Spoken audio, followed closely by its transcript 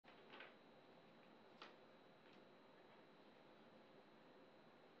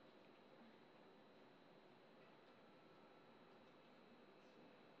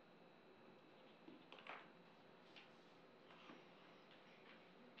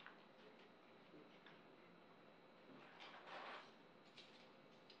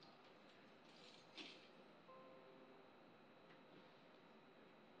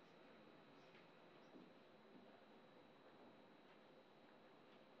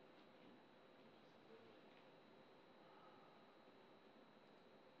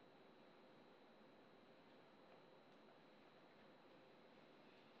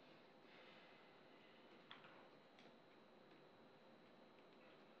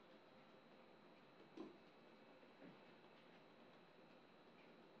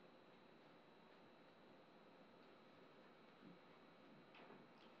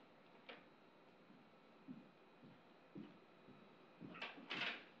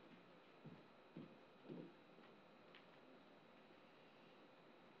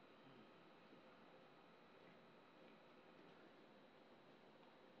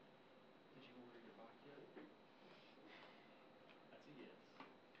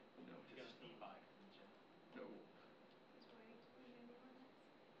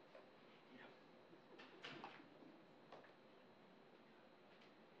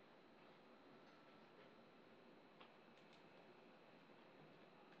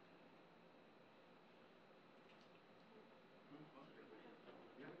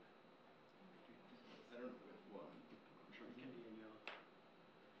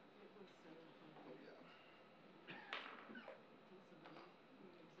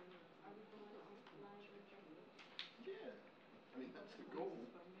I mean, that's the goal.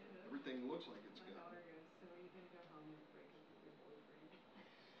 Everything looks like it's good. My daughter goes, so are you going to go home and break up with your boyfriend?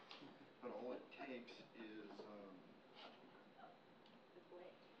 But all it takes is The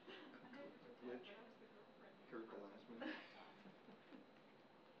glitch. a glitch. But I was the girlfriend. Here at the last minute.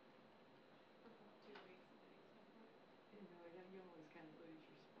 For about 2 weeks, and then he's like, you know, you always kind of lose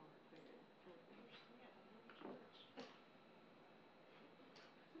your spark there toward the end. Yeah, I love church.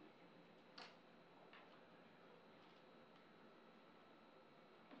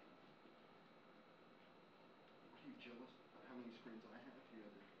 Are you jealous of how many screens I have? You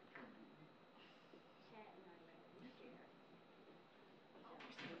had to try and beat me. Chat and I let you share. Oh,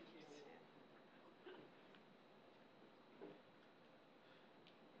 you're so jealous.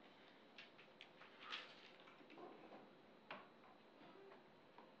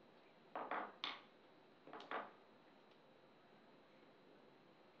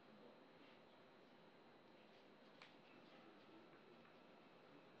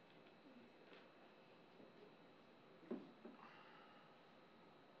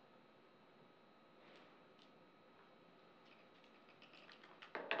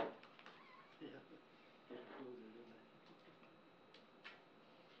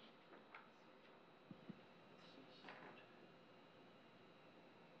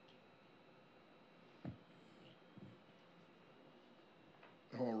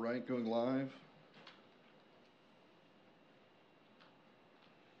 All right, going live.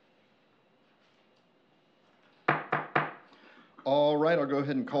 All right, I'll go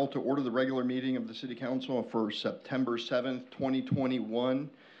ahead and call to order the regular meeting of the City Council for September 7th, 2021.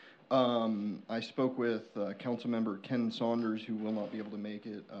 I spoke with Councilmember Ken Saunders, who will not be able to make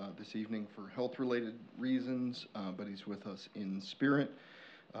it this evening for health-related reasons, but he's with us in spirit,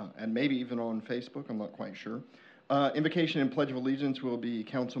 and maybe even on Facebook, I'm not quite sure. Invocation and Pledge of Allegiance will be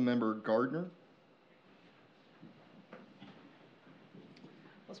Councilmember Gardner.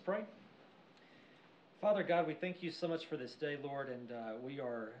 Let's pray. Father God, we thank you so much for this day, Lord, and we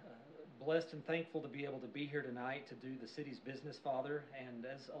are blessed and thankful to be able to be here tonight to do the city's business, Father. And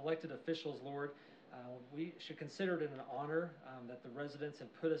as elected officials, Lord, we should consider it an honor that the residents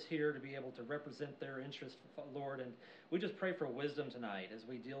have put us here to be able to represent their interests, Lord. And we just pray for wisdom tonight as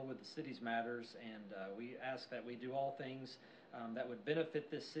we deal with the city's matters, and we ask that we do all things that would benefit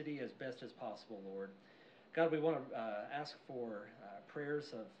this city as best as possible, Lord. God, we want to ask for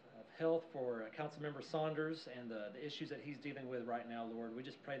prayers of health for Councilmember Saunders and the issues that he's dealing with right now, Lord. We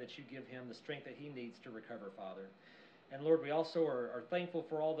just pray that you give him the strength that he needs to recover, Father. And Lord, we also are thankful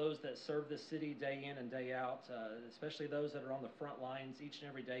for all those that serve this city day in and day out, especially those that are on the front lines each and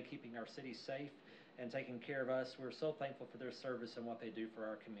every day, keeping our city safe and taking care of us. We're so thankful for their service and what they do for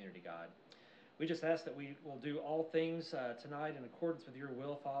our community, God. We just ask that we will do all things tonight in accordance with your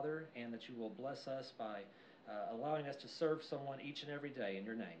will, Father, and that you will bless us by allowing us to serve someone each and every day in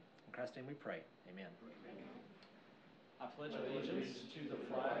your name. In Christ's name we pray. Amen. Amen. I pledge allegiance to the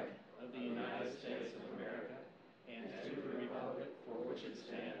flag of the United States of America and to the republic for which it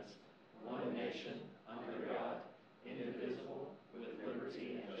stands, one nation, under God, indivisible, with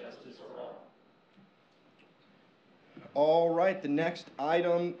liberty and justice for all. All right, the next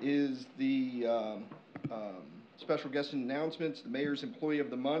item is the special guest announcements, the Mayor's Employee of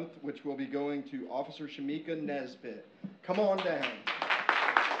the Month, which will be going to Officer Shamika Nesbitt. Come on down.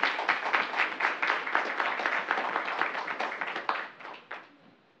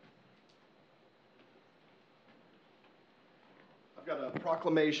 I've got a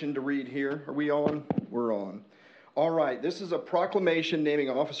proclamation to read here. Are we on? We're on. All right, this is a proclamation naming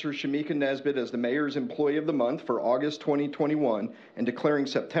Officer Shamika Nesbitt as the Mayor's Employee of the Month for August 2021 and declaring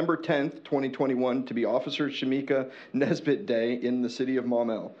September 10th, 2021 to be Officer Shamika Nesbitt Day in the city of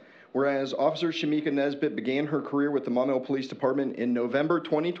Maumelle. Whereas Officer Shamika Nesbitt began her career with the Maumelle Police Department in November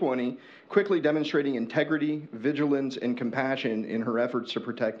 2020, quickly demonstrating integrity, vigilance, and compassion in her efforts to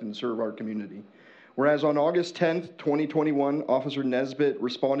protect and serve our community. Whereas on August 10th, 2021, Officer Nesbitt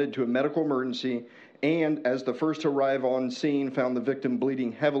responded to a medical emergency and, as the first to arrive on scene, found the victim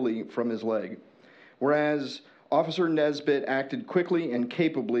bleeding heavily from his leg. Whereas Officer Nesbitt acted quickly and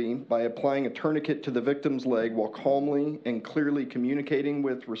capably by applying a tourniquet to the victim's leg while calmly and clearly communicating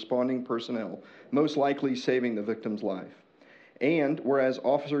with responding personnel, most likely saving the victim's life. And whereas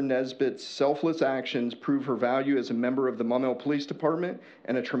Officer Nesbitt's selfless actions prove her value as a member of the Maumelle Police Department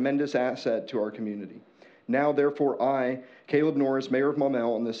and a tremendous asset to our community. Now, therefore, I, Caleb Norris, Mayor of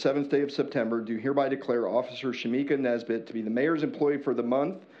Maumelle, on the 7th day of September, do hereby declare Officer Shamika Nesbitt to be the Mayor's Employee for the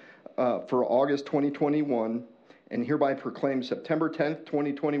month for August 2021, and hereby proclaim September 10th,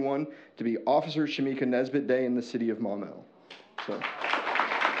 2021 to be Officer Shamika Nesbitt Day in the city of Maumelle. So.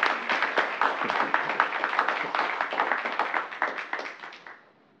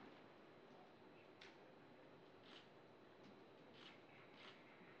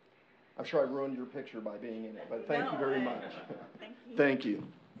 I'm sure I ruined your picture by being in it, but thank you very much. Thank you. Thank you.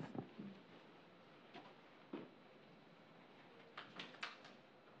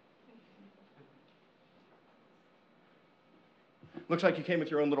 Looks like you came with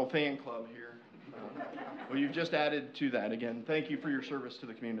your own little fan club here. Well, you've just added to that again. Thank you for your service to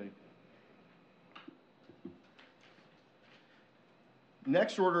the community.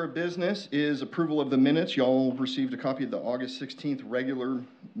 Next order of business is approval of the minutes. Y'all received a copy of the August 16th regular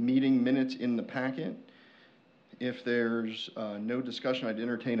meeting minutes in the packet. If there's no discussion, I'd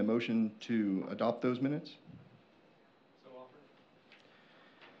entertain a motion to adopt those minutes. So offered.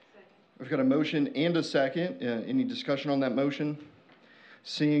 I've got a motion and a second. Any discussion on that motion?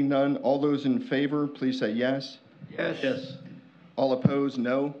 Seeing none, all those in favor, please say yes. Yes. Yes. All opposed,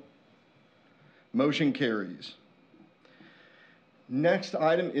 no. Motion carries. Next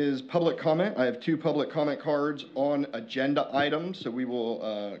item is public comment. I have 2 public comment cards on agenda items, so we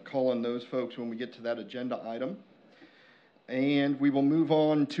will call on those folks when we get to that agenda item. And we will move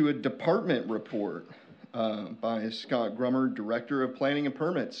on to a department report by Scott Grummer, Director of Planning and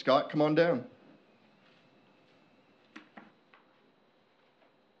Permits. Scott, come on down.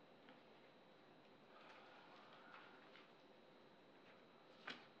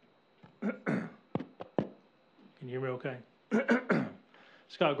 Can you hear me okay?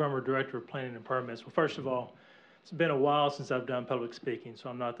 Scott Grummer, Director of Planning and Permits. Well, first of all, it's been a while since I've done public speaking, so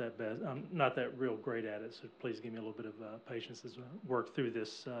I'm not that real great at it, so please give me a little bit of patience as we work through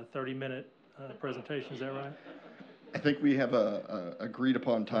this 30-minute presentation. Is that right? I think we have a agreed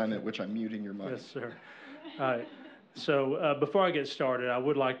upon time at which I'm muting your mic. Yes, sir. All right. So before I get started, I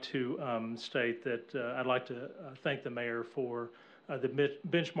would like to state that I'd like to thank the mayor for the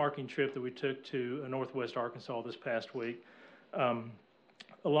benchmarking trip that we took to Northwest Arkansas this past week.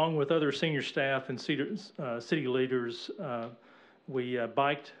 Along with other senior staff and city leaders, we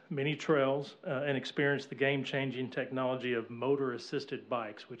biked many trails and experienced the game-changing technology of motor-assisted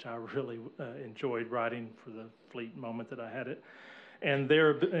bikes, which I really enjoyed riding for the fleet moment that I had it. And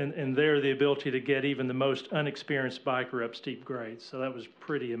there, the ability to get even the most unexperienced biker up steep grades. So that was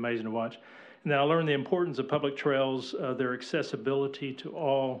pretty amazing to watch. And then I learned the importance of public trails, their accessibility to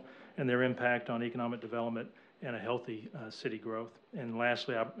all, and their impact on economic development and a healthy city growth. And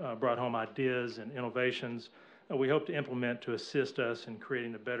lastly, I brought home ideas and innovations we hope to implement to assist us in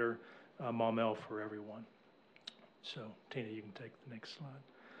creating a better Maumelle for everyone. So, Tina, you can take the next slide.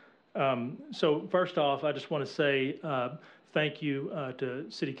 So first off, I just want to say thank you to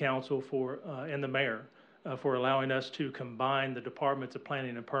City Council and the Mayor for allowing us to combine the departments of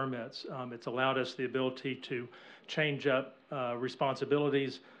planning and permits. It's allowed us the ability to change up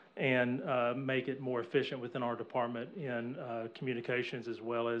responsibilities and make it more efficient within our department in communications as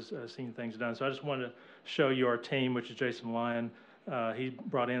well as seeing things done. So I just wanted to show you our team, which is Jason Lyon. He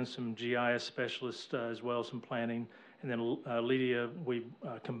brought in some GIS specialists as well as some planning. And then Lydia, we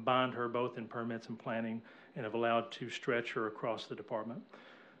combined her both in permits and planning and have allowed to stretch her across the department.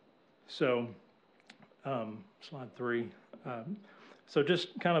 So slide 3. So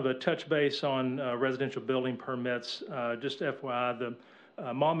just kind of a touch base on residential building permits. Just FYI, the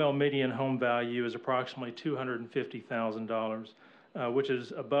Maumelle median home value is approximately $250,000, which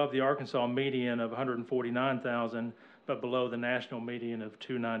is above the Arkansas median of $149,000, but below the national median of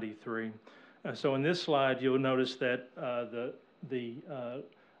 $293,000. So in this slide, you'll notice that the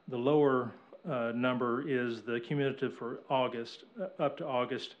lower number is the cumulative for August, up to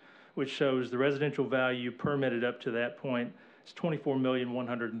August, which shows the residential value permitted up to that point is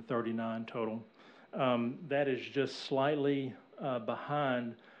 $24,139,000 total. That is just slightly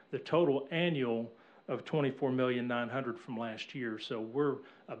behind the total annual of $24,900,000 from last year. So we're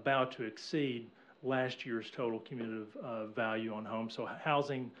about to exceed last year's total cumulative value on homes. So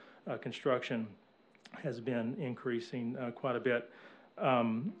housing construction has been increasing quite a bit.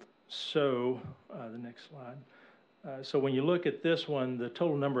 The next slide. So when you look at this one, the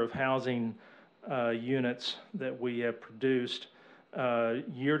total number of housing units that we have produced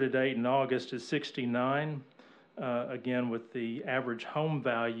year to date in August is 69. Again, with the average home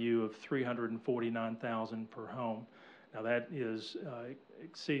value of $349,000 per home. Now that is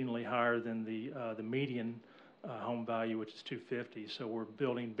exceedingly higher than the median home value, which is $250,000. So we're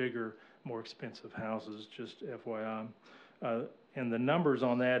building bigger, more expensive houses. Just FYI. And the numbers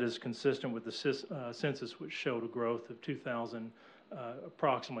on that is consistent with the census, which showed a growth of 2,000,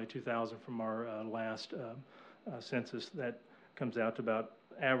 approximately 2,000 from our last census. That comes out to about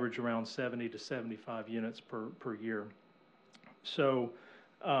average around 70 to 75 units per year. So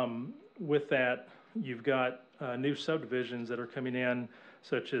with that, you've got new subdivisions that are coming in,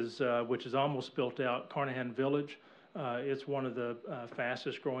 such as which is almost built out, Carnahan Village, It's one of the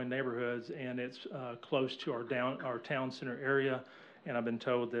fastest growing neighborhoods, and it's close to our town center area. And I've been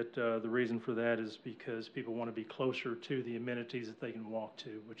told that the reason for that is because people want to be closer to the amenities that they can walk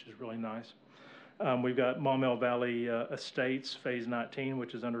to, which is really nice. We've got Maumelle Valley Estates Phase 19,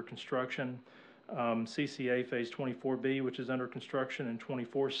 which is under construction. CCA Phase 24B, which is under construction, and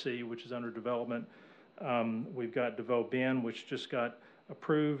 24C, which is under development. We've got DeVoe Bend, which just got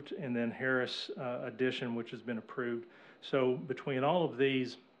approved, and then Harris Addition, which has been approved. So between all of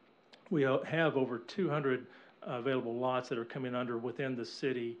these, we have over 200 available lots that are coming under within the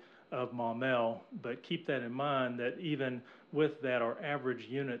city of Maumelle. But keep that in mind that even with that, our average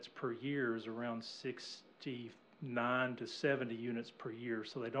units per year is around 69 to 70 units per year.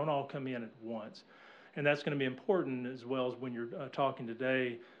 So they don't all come in at once. And that's going to be important as well as when you're talking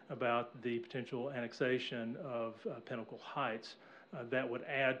today about the potential annexation of Pinnacle Heights. That would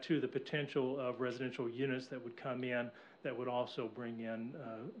add to the potential of residential units that would come in that would also bring in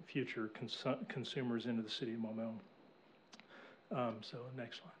future consumers into the city of Maumelle. So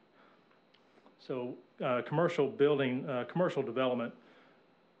next slide. So commercial development.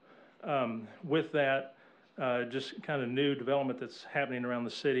 With that, just kind of new development that's happening around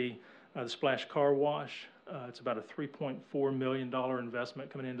the city. The Splash Car Wash. It's about a $3.4 million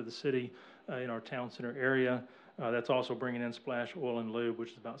investment coming into the city in our town center area. That's also bringing in Splash Oil and Lube,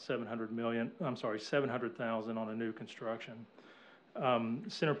 which is about $700,000 on a new construction.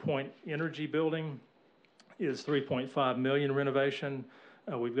 CenterPoint Energy Building is $3.5 million renovation.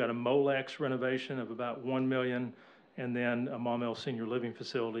 We've got a Molex renovation of about $1 million, and then a Maumelle Senior Living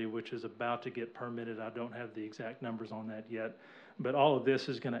Facility, which is about to get permitted. I don't have the exact numbers on that yet, but all of this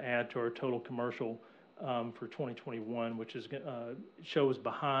is going to add to our total commercial for 2021, which is shows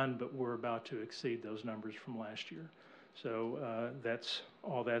behind, but we're about to exceed those numbers from last year. So that's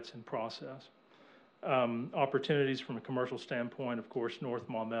in process. Opportunities from a commercial standpoint, of course, North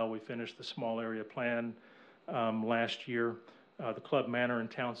Maumelle, we finished the small area plan last year. The Club Manor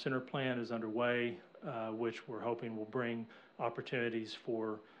and Town Center plan is underway, which we're hoping will bring opportunities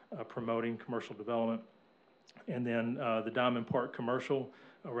for promoting commercial development. And then the Diamond Park commercial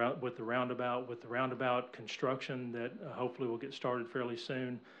with the roundabout construction that hopefully will get started fairly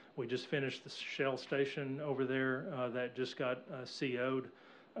soon. We just finished the Shell station over there that just got CO'd,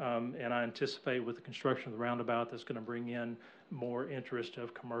 and I anticipate with the construction of the roundabout that's going to bring in more interest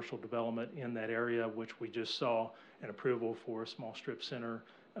of commercial development in that area, which we just saw an approval for a small strip center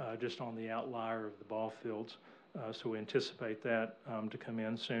just on the outlier of the ball fields. So we anticipate that to come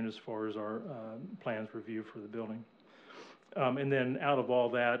in soon as far as our plans review for the building. And then out of all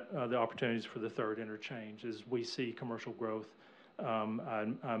that, the opportunities for the third interchange. As we see commercial growth, I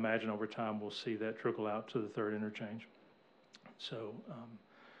imagine over time we'll see that trickle out to the third interchange. So,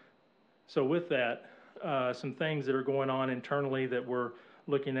 so with that, some things that are going on internally that we're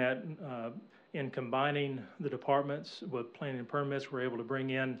looking at in combining the departments with planning and permits, we're able to bring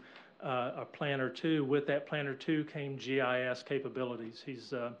in a planner two. With that planner two came GIS capabilities.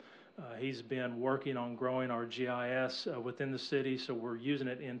 He's been working on growing our GIS within the city, so we're using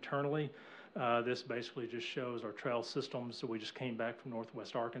it internally. This basically just shows our trail systems. So we just came back from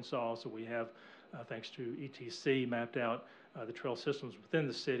Northwest Arkansas, so we have, thanks to ETC, mapped out the trail systems within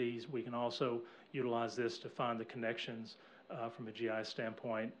the cities. We can also utilize this to find the connections from a GIS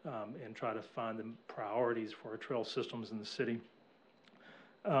standpoint and try to find the priorities for our trail systems in the city.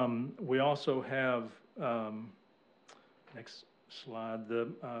 We also have, next slide, the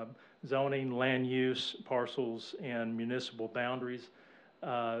zoning, land use, parcels, and municipal boundaries.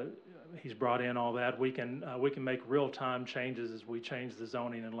 He's brought in all that. We can make real-time changes as we change the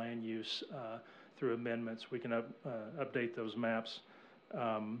zoning and land use through amendments. We can update those maps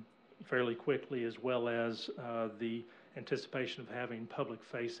fairly quickly, as well as the anticipation of having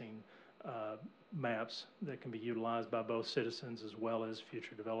public-facing maps that can be utilized by both citizens as well as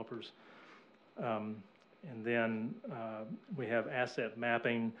future developers. And then we have asset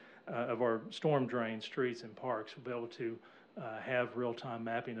mapping of our storm drains, streets, and parks. We'll be able to have real-time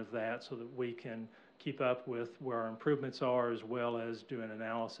mapping of that so that we can keep up with where our improvements are, as well as do an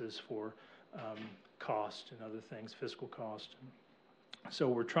analysis for cost and other things, fiscal cost. So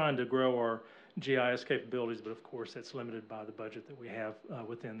we're trying to grow our GIS capabilities, but of course that's limited by the budget that we have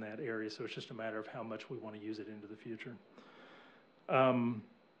within that area. So it's just a matter of how much we want to use it into the future.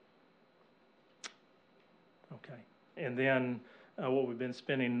 Okay, and then what we've been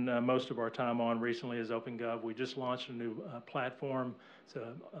spending most of our time on recently is OpenGov. We just launched a new platform. It's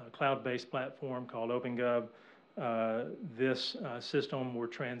a cloud-based platform called OpenGov. This system, we're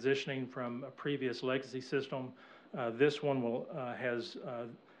transitioning from a previous legacy system. This one has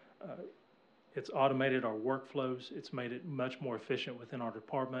It's automated our workflows. It's made it much more efficient within our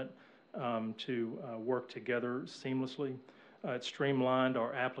department to work together seamlessly. It's streamlined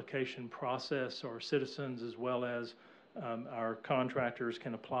our application process. Our citizens as well as our contractors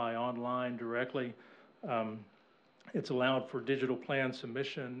can apply online directly. It's allowed for digital plan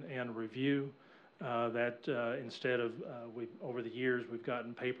submission and review. Instead of over the years we've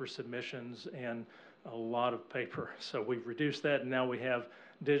gotten paper submissions and a lot of paper, so we've reduced that, and now we have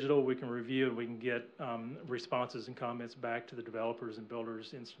digital. We can review and we can get responses and comments back to the developers and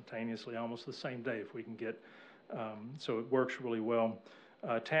builders instantaneously, almost the same day if we can get. So it works really well.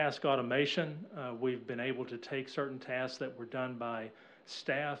 Task automation, we've been able to take certain tasks that were done by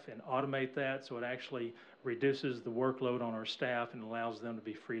staff and automate that, so it actually reduces the workload on our staff and allows them to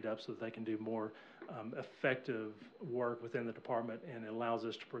be freed up so that they can do more effective work within the department, and it allows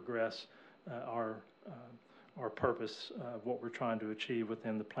us to progress our purpose of what we're trying to achieve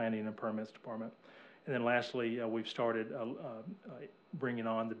within the planning and permits department. And then lastly, we've started bringing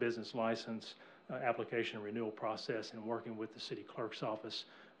on the business license application renewal process and working with the city clerk's office.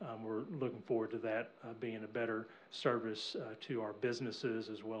 We're looking forward to that being a better service to our businesses,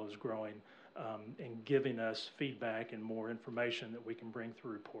 as well as growing and giving us feedback and more information that we can bring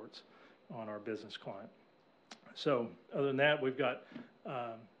through reports on our business client. So other than that, we've got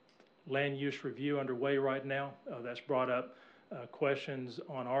land use review underway right now. That's brought up questions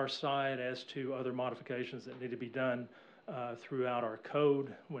on our side as to other modifications that need to be done throughout our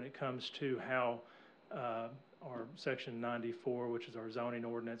code when it comes to how our section 94, which is our zoning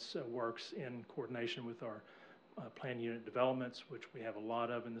ordinance, works in coordination with our plan unit developments, which we have a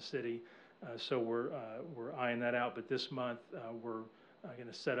lot of in the city. So we're eyeing that out, but this month we're going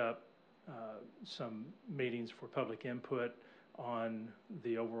to set up some meetings for public input on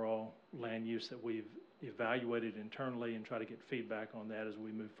the overall land use that we've evaluated internally, and try to get feedback on that as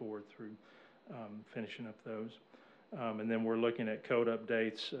we move forward through finishing up those. And then we're looking at code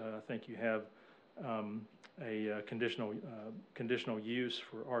updates. I think you have a conditional use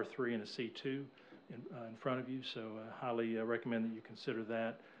for R3 and a C2 in front of you, so I highly recommend that you consider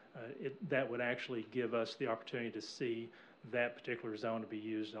that. That would actually give us the opportunity to see that particular zone to be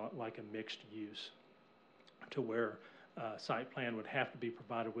used like a mixed use, to where site plan would have to be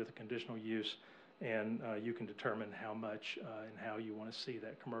provided with a conditional use, and you can determine how much and how you want to see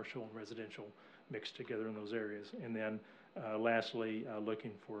that commercial and residential mixed together in those areas. And then lastly,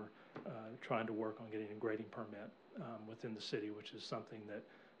 looking for trying to work on getting a grading permit within the city, which is something that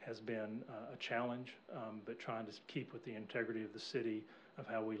has been a challenge, but trying to keep with the integrity of the city, of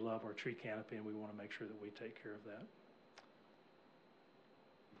how we love our tree canopy, and we want to make sure that we take care of that.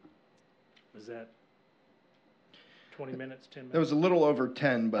 Was that 20 minutes, 10 minutes? That was a little over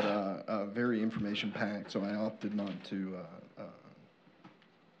 10, but very information packed, so I opted not to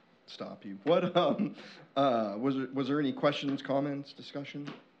stop you. What was there any questions, comments, discussion?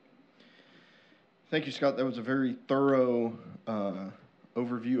 Thank you, Scott. That was a very thorough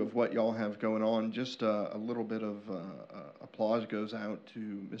overview of what y'all have going on. Just a little bit of applause goes out to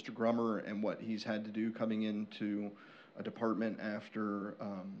Mr. Grummer and what he's had to do coming into a department after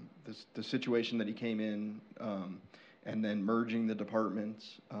the situation that he came in, and then merging the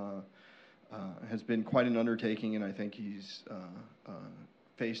departments has been quite an undertaking, and I think he's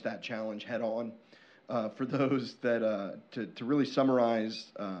faced that challenge head on. For those that, to really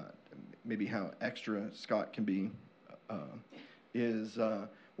summarize maybe how extra Scott can be, is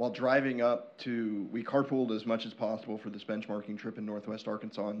while driving up we carpooled as much as possible for this benchmarking trip in Northwest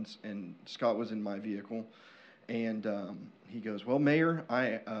Arkansas, and Scott was in my vehicle, and he goes, "Well, Mayor,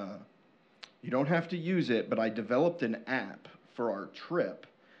 you don't have to use it, but I developed an app for our trip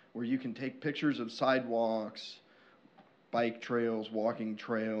where you can take pictures of sidewalks, bike trails, walking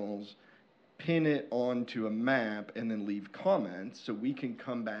trails, pin it onto a map, and then leave comments, so we can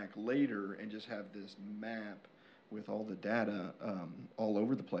come back later and just have this map with all the data all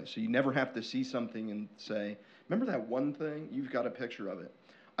over the place. So you never have to see something and say, remember that one thing? You've got a picture of it."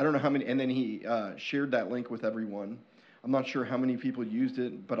 I don't know how many, and then he shared that link with everyone. I'm not sure how many people used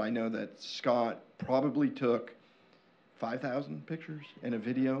it, but I know that Scott probably took 5,000 pictures and a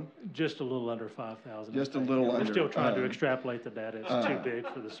video. Just a little under 5,000. Just a little under. We're still trying to extrapolate the data. It's too big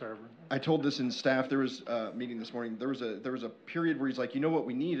for the server. I told this in staff. There was a meeting this morning. There was a period where he's like, you know what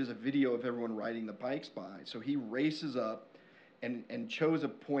we need is a video of everyone riding the bikes by. So he races up and chose a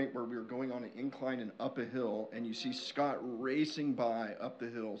point where we were going on an incline and up a hill, and you see Scott racing by up the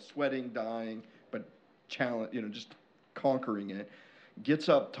hill, sweating, dying, but just conquering it. Gets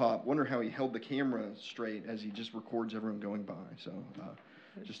up top. Wonder how he held the camera straight as he just records everyone going by. So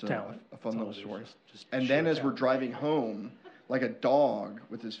just a fun little story. And then as we're driving home, like a dog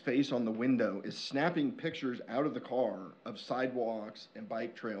with his face on the window, is snapping pictures out of the car of sidewalks and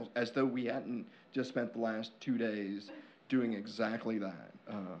bike trails as though we hadn't just spent the last 2 days doing exactly that.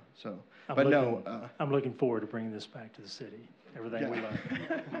 I'm looking forward to bringing this back to the city, everything we love.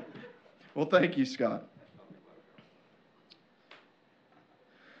 Well, thank you, Scott.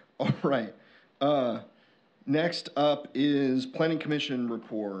 All right. Next up is Planning Commission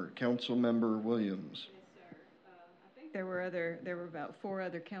report. Councilmember Williams. Yes, sir. I think there were about 4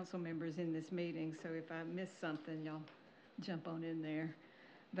 other council members in this meeting, so if I missed something, y'all jump on in there.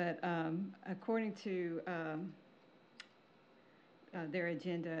 But according to their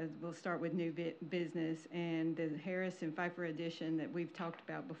agenda, we'll start with new business, and the Harris and Pfeiffer addition that we've talked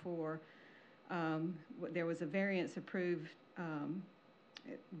about before. There was a variance approved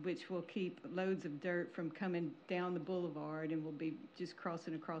which will keep loads of dirt from coming down the boulevard and will be just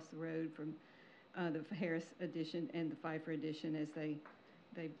crossing across the road from the Harris addition and the Pfeiffer addition as they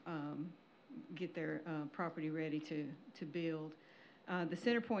get their property ready to build. The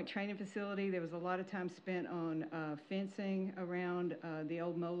Centerpoint training facility, there was a lot of time spent on fencing around the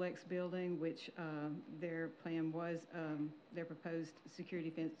old Molex building, which their plan was, their proposed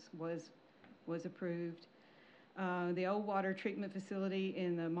security fence was approved. The old water treatment facility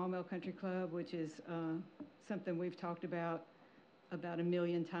in the Maumelle Country Club, which is something we've talked about a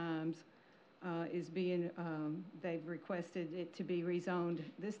million times, is being, they've requested it to be rezoned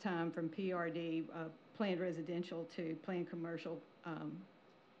this time from PRD, planned residential, to planned commercial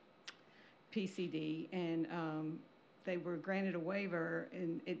PCD, and they were granted a waiver,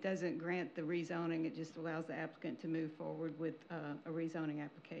 and it doesn't grant the rezoning, it just allows the applicant to move forward with a rezoning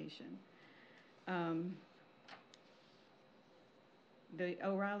application. The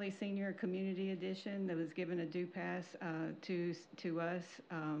O'Reilly Senior Community Edition that was given a due pass to us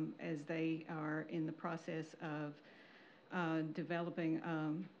as they are in the process of developing.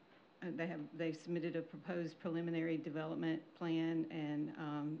 They've submitted a proposed preliminary development plan and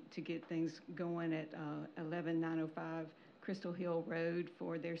to get things going at 11905 Crystal Hill Road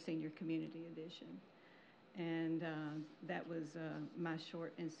for their Senior Community Edition. And that was my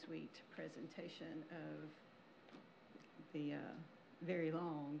short and sweet presentation of the very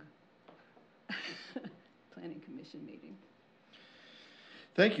long Planning Commission meeting.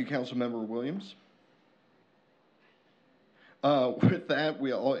 Thank you, Councilmember Williams. With that,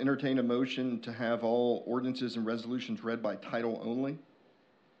 we'll entertain a motion to have all ordinances and resolutions read by title only.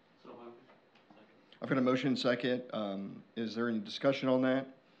 So moved. I've got a motion second. Is there any discussion on that?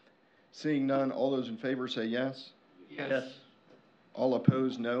 Seeing none, all those in favor say yes. Yes. All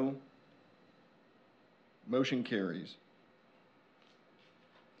opposed, no. Motion carries.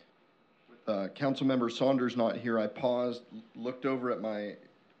 Councilmember Saunders not here. I paused, looked over at my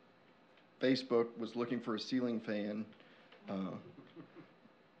Facebook, was looking for a ceiling fan,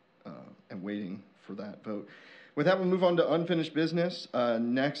 and waiting for that vote. With that, we'll move on to unfinished business.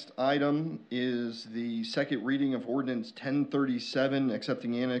 Next item is the second reading of Ordinance 1037,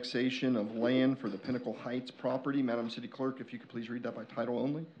 accepting annexation of land for the Pinnacle Heights property. Madam City Clerk, if you could please read that by title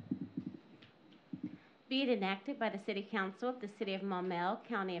only. Be it enacted by the City Council of the City of Maumelle,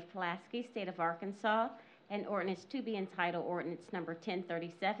 County of Pulaski, State of Arkansas, an ordinance to be entitled Ordinance Number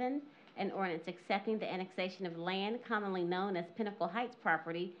 1037, an ordinance accepting the annexation of land commonly known as Pinnacle Heights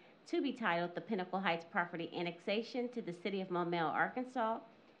property, to be titled the Pinnacle Heights property annexation to the City of Maumelle, Arkansas,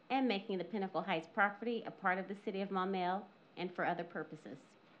 and making the Pinnacle Heights property a part of the City of Maumelle and for other purposes.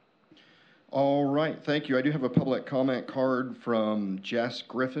 All right, thank you. I do have a public comment card from Jess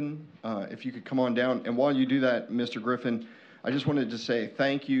Griffin. If you could come on down. And while you do that, Mr. Griffin, I just wanted to say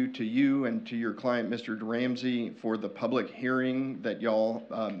thank you to you and to your client, Mr. Ramsey, for the public hearing that y'all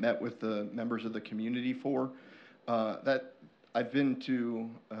met with the members of the community for. That I've been to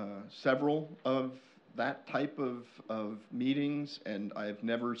several of that type of meetings, and I've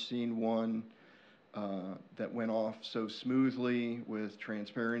never seen one that went off so smoothly with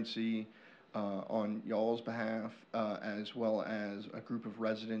transparency on y'all's behalf, as well as a group of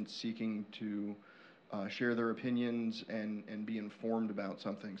residents seeking to share their opinions and be informed about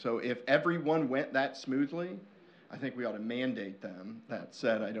something. So if everyone went that smoothly, I think we ought to mandate them. That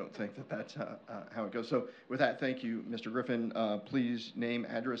said, I don't think that that's how it goes. So with that, thank you, Mr. Griffin. Please name,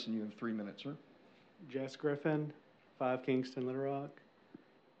 address, and you have 3 minutes, sir. Jess Griffin, 5 Kingston, Little Rock.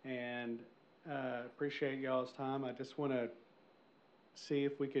 And appreciate y'all's time. I just want to see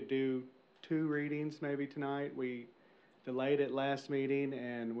if we could do 2 readings maybe tonight. We delayed it last meeting,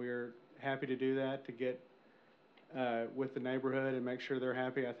 and we're happy to do that to get with the neighborhood and make sure they're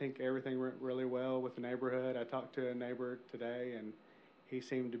happy. I think everything went really well with the neighborhood. I talked to a neighbor today, and he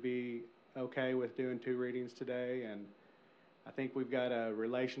seemed to be okay with doing 2 readings today. And I think we've got a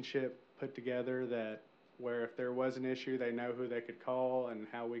relationship put together that where if there was an issue, they know who they could call and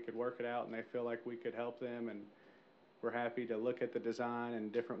how we could work it out, and they feel like we could help them. And we're happy to look at the design in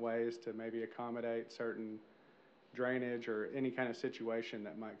different ways to maybe accommodate certain drainage or any kind of situation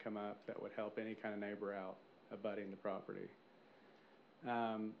that might come up that would help any kind of neighbor out abutting the property.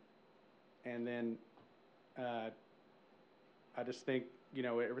 And then I just think, you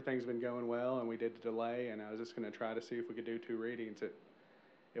know, everything's been going well, and we did the delay, and I was just going to try to see if we could do 2 readings.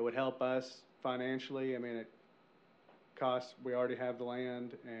 It would help us financially. I mean, it costs, we already have the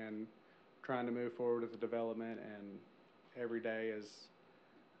land and trying to move forward with the development, and every day is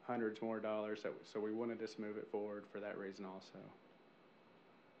hundreds more dollars. So we want to just move it forward for that reason also.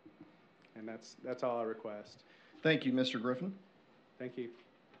 And that's all I request. Thank you, Mr. Griffin. Thank you.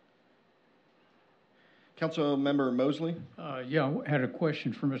 Councilmember Mosley? Yeah, I had a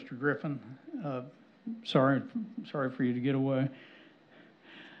question for Mr. Griffin. Sorry for you to get away.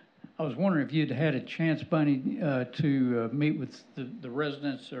 I was wondering if you'd had a chance, Bunny, to meet with the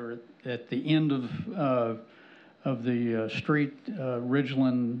residents or at the end of the street,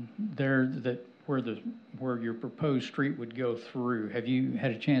 Ridgeland there, that where your proposed street would go through. Have you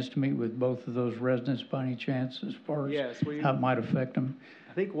had a chance to meet with both of those residents by any chance as far as how it might affect them?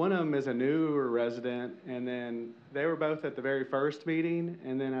 I think one of them is a newer resident, and then they were both at the very first meeting,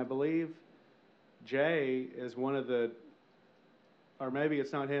 and then I believe Jay is one of the, or maybe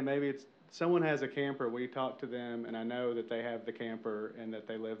it's not him, maybe it's someone has a camper. We talked to them, and I know that they have the camper and that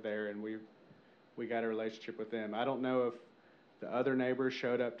they live there, and we got a relationship with them. I don't know if the other neighbors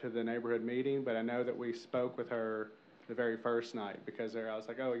showed up to the neighborhood meeting, but I know that we spoke with her the very first night because I was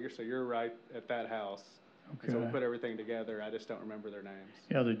like, oh, you're right at that house. Okay. So we put everything together. I just don't remember their names.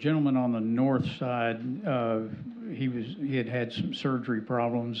 Yeah, the gentleman on the north side, he had some surgery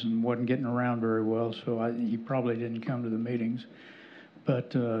problems and wasn't getting around very well, so he probably didn't come to the meetings.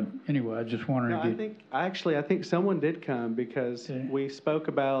 But anyway, I just wondered. No, I think someone did come because we spoke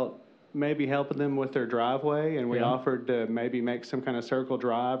about maybe helping them with their driveway, and we offered to maybe make some kind of circle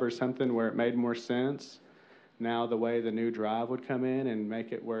drive or something where it made more sense. Now the way the new drive would come in and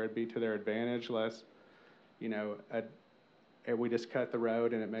make it where it'd be to their advantage, less, you know, we just cut the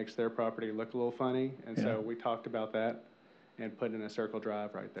road and it makes their property look a little funny. And so we talked about that and put in a circle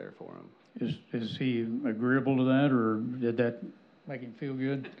drive right there for him. Is he agreeable to that, or did that make him feel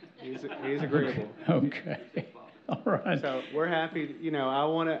good? He's agreeable. Okay. All right. So we're happy. You know, I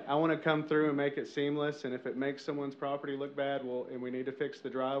want to come through and make it seamless. And if it makes someone's property look bad, and we need to fix the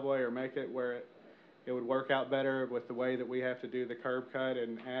driveway or make it where it would work out better with the way that we have to do the curb cut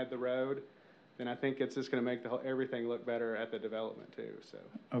and add the road, then I think it's just going to make everything look better at the development too. So.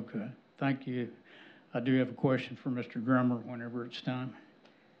 Okay. Thank you. I do have a question for Mr. Grummer whenever it's time.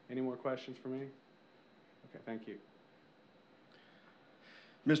 Any more questions for me? Okay. Thank you.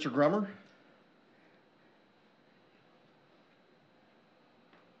 Mr. Grummer?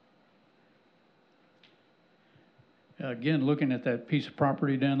 Again, looking at that piece of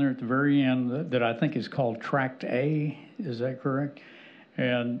property down there at the very end that I think is called Tract A, is that correct?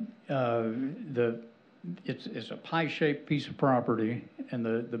 And it's a pie-shaped piece of property, and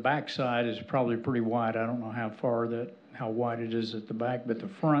the back side is probably pretty wide. I don't know how wide it is at the back, but the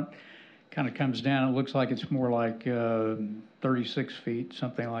front kind of comes down. It looks like it's more like 36 feet,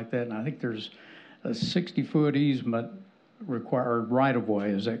 something like that. And I think there's a 60-foot easement required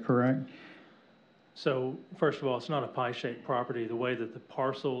right-of-way. Is that correct? So, first of all, it's not a pie-shaped property. The way that the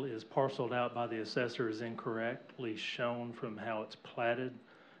parcel is parceled out by the assessor is incorrectly shown from how it's platted.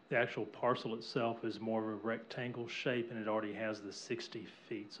 The actual parcel itself is more of a rectangle shape, and it already has the 60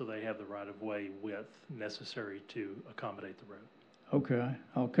 feet, so they have the right-of-way width necessary to accommodate the road. Okay,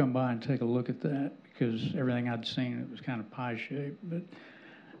 I'll come by and take a look at that, because everything I'd seen, it was kind of pie-shaped, but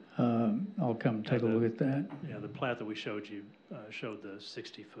I'll come and take a look at that. Yeah, the plat that we showed you showed the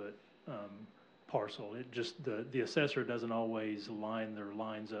 60-foot parcel. It just, the assessor doesn't always line their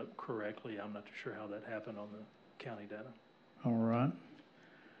lines up correctly. I'm not too sure how that happened on the county data. All right.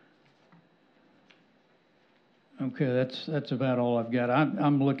 Okay, that's about all I've got.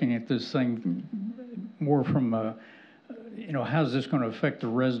 I'm looking at this thing more from how's this going to affect the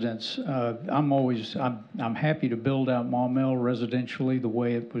residents? I'm happy to build out Maumelle residentially the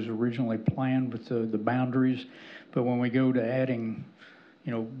way it was originally planned with the boundaries, but when we go to adding,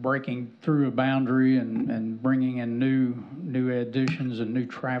 breaking through a boundary and bringing in new additions and new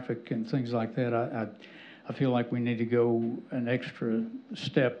traffic and things like that, I feel like we need to go an extra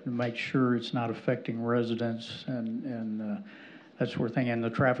step to make sure it's not affecting residents and that sort of thing, and the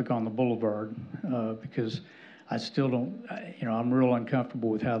traffic on the boulevard, because I still don't, I'm real uncomfortable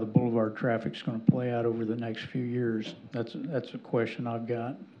with how the boulevard traffic's going to play out over the next few years. That's a question I've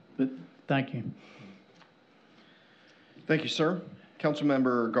got, but thank you. Thank you, sir.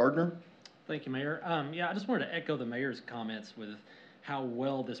 Councilmember Gardner? Thank you, Mayor. Yeah, I just wanted to echo the mayor's comments with how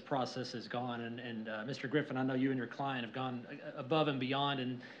well this process has gone. And Mr. Griffin, I know you and your client have gone above and beyond,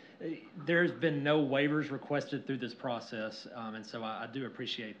 and there's been no waivers requested through this process. And so I do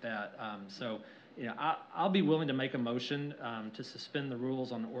appreciate that. I'll be willing to make a motion to suspend the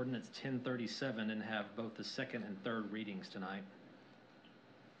rules on ordinance 1037 and have both the second and third readings tonight.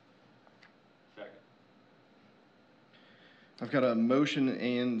 I've got a motion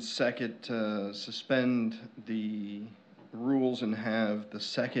and second to suspend the rules and have the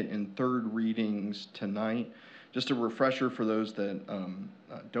second and third readings tonight. Just a refresher for those that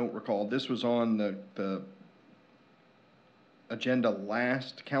don't recall, this was on the agenda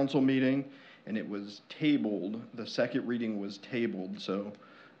last council meeting, and it was tabled. The second reading was tabled, so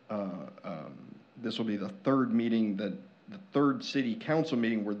this will be the third meeting, the third city council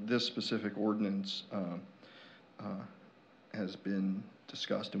meeting where this specific ordinance has been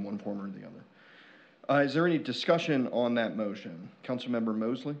discussed in one form or the other. Is there any discussion on that motion? Councilmember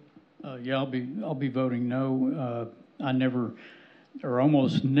Mosley? Yeah, I'll be voting no. I never, or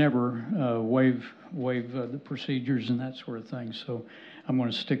almost never, waive the procedures and that sort of thing. So I'm going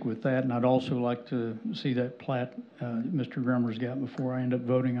to stick with that. And I'd also like to see that plat Mr. Grummer's got before I end up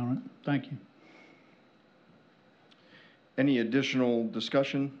voting on it. Thank you. Any additional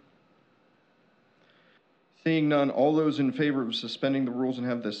discussion? Seeing none, all those in favor of suspending the rules and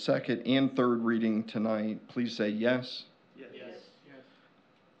have the second and third reading tonight, please say yes. Yes.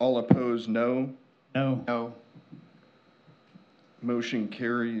 All opposed, no. No. No. Motion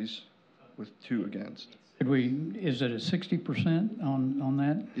carries with 2 against. Is it a 60% on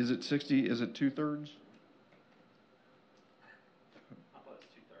that? Is it 60? Is it 2/3? I thought it was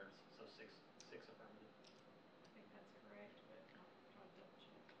 2/3, so six affirmative. I think that's correct, but I'll double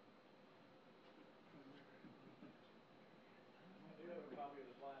check. I do have a copy of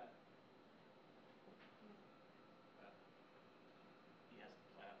the plat. He has the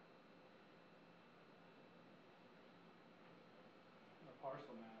plat. The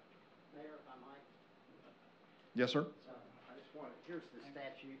parcel map. Mayor, if I might, Yes, sir. I just want, here's the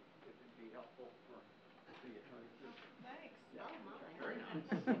statute, if it'd be helpful for the attorney. Thanks. Yeah, Very nice.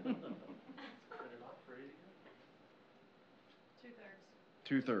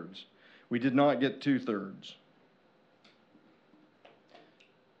 2/3. 2/3. We did not get 2/3.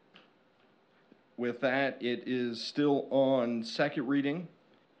 With that, it is still on second reading.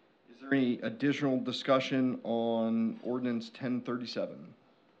 Is there any additional discussion on ordinance 1037?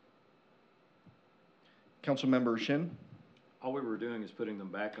 Councilmember Shin? All we were doing is putting them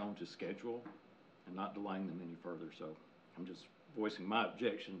back onto schedule and not delaying them any further. So I'm just voicing my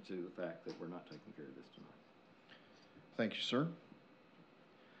objection to the fact that we're not taking care of this tonight. Thank you, sir.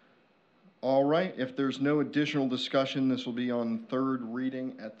 All right, if there's no additional discussion, this will be on third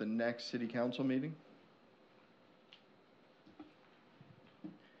reading at the next city council meeting.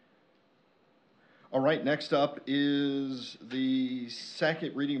 All right, next up is the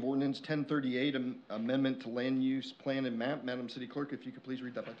second reading of ordinance 1038, amendment to land use plan and map. Madam City Clerk, if you could please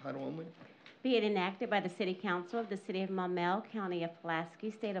read that by title only. Be it enacted by the City Council of the City of Maumelle, County of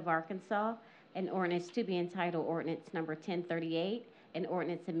Pulaski, State of Arkansas, an ordinance to be entitled Ordinance Number 1038, an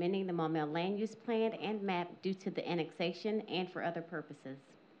ordinance amending the Maumelle Land Use Plan and Map due to the annexation and for other purposes.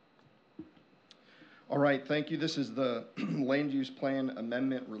 All right, thank you. This is the land use plan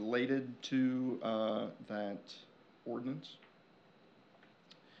amendment related to that ordinance.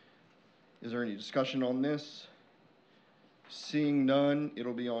 Is there any discussion on this? Seeing none,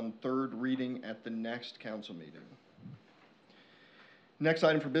 it'll be on third reading at the next council meeting. Next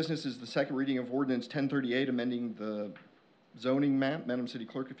item for business is the second reading of ordinance 1038, amending the zoning map. Madam City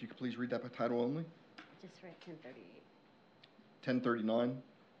Clerk, if you could please read that by title only. Just read 1038. 1039.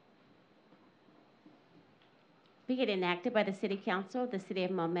 Be it enacted by the City Council of the City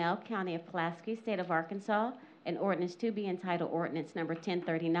of Maumelle, County of Pulaski, State of Arkansas, an ordinance to be entitled Ordinance Number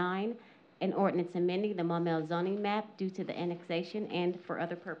 1039, an ordinance amending the Maumelle zoning map due to the annexation and for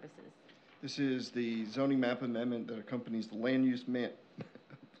other purposes. This is the zoning map amendment that accompanies the land use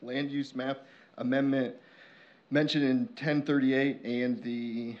map amendment mentioned in 1038 and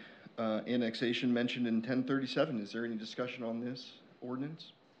the annexation mentioned in 1037. Is there any discussion on this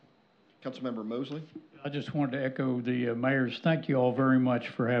ordinance? Councilmember Mosley? I just wanted to echo the mayor's thank you all very much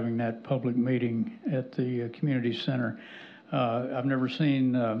for having that public meeting at the community center. I've never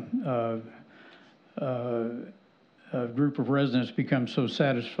seen a group of residents become so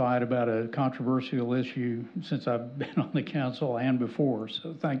satisfied about a controversial issue since I've been on the council and before.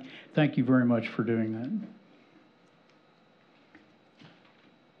 So thank you very much for doing that.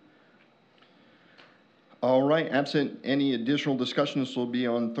 All right, absent any additional discussion, this will be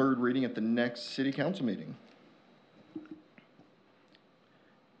on third reading at the next city council meeting.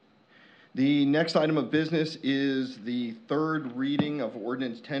 The next item of business is the third reading of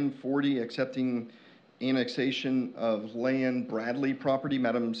ordinance 1040, accepting annexation of land Bradley property.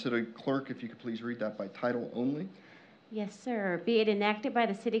 Madam City Clerk, if you could please read that by title only. Yes, sir. Be it enacted by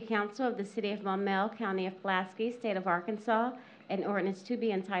the City Council of the City of Maumelle, County of Pulaski, State of Arkansas, an ordinance to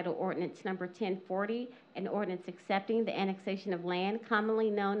be entitled Ordinance Number 1040, an ordinance accepting the annexation of land commonly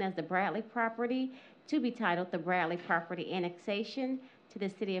known as the Bradley property, to be titled the Bradley Property Annexation to the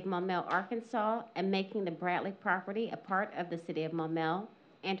City of Maumelle, Arkansas, and making the Bradley property a part of the City of Maumelle,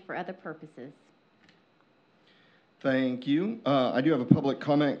 and for other purposes. Thank you. I do have a public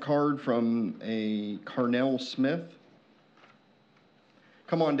comment card from a Carnell Smith.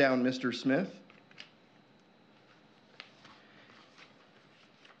 Come on down, Mr. Smith.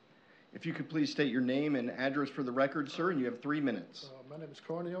 If you could please state your name and address for the record, sir, and you have 3 minutes. My name is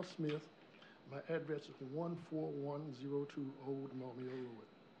Carnell Smith. My address is 14102 Old Maumelle Road.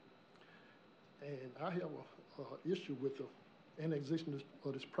 And I have an issue with the annexation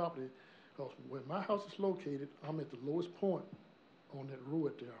of this property because where my house is located, I'm at the lowest point on that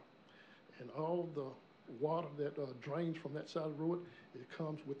road there. And all the water that drains from that side of the road, it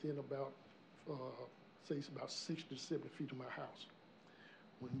comes within about, say it's about 60 to 70 feet of my house.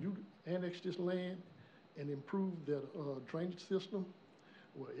 When you annex this land and improve that drainage system,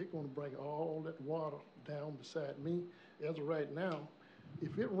 well, it's going to bring all that water down beside me. As of right now,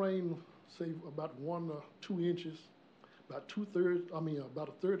 if it rains, say about 1 or 2 inches, about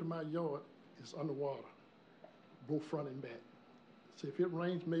a third of my yard is underwater, both front and back. So if it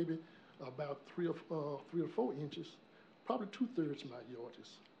rains maybe about 3 or 4 inches, probably 2/3 of my yard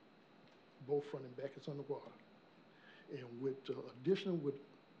is both front and back is underwater. And with additional with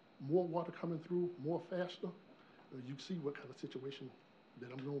more water coming through more faster, you see what kind of situation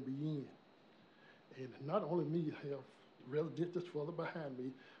that I'm going to be in. And not only me, I have residents that's further behind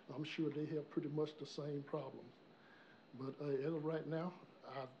me. I'm sure they have pretty much the same problems. But as of right now,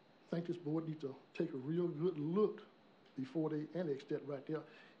 I think this board needs to take a real good look before they annex that right there,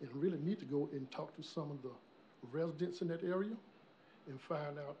 and really need to go and talk to some of the residents in that area and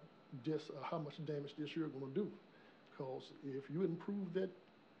find out just how much damage this year is going to do. Because if you improve that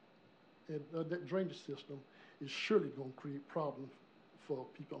that drainage system, it's surely going to create problems for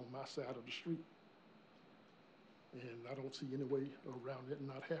people on my side of the street. And I don't see any way around it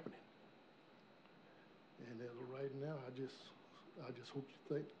not happening. And as of right now, I just hope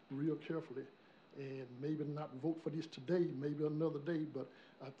you think real carefully and maybe not vote for this today, maybe another day, but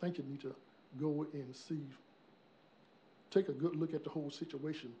I think you need to go and see, take a good look at the whole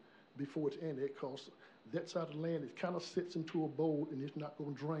situation before it's annexed, because that side of the land, it kind of sits into a bowl and it's not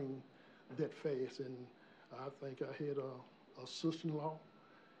going to drain that fast. And I think I had a sister-in-law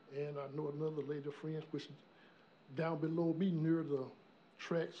and I know another lady friend, which down below me near the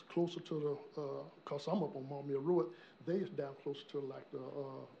tracks closer to the, cause I'm up on Maumelle Road, they is down closer to like the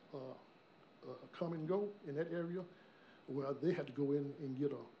come and go in that area, where they had to go in and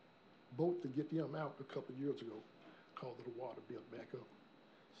get a boat to get them out a couple of years ago because of the water built back up.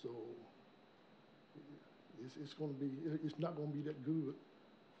 So it's going to be, it's not going to be that good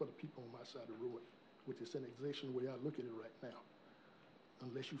for the people on my side of the road with this annexation, the way I look at it right now.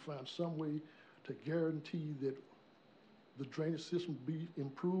 Unless you find some way to guarantee that the drainage system be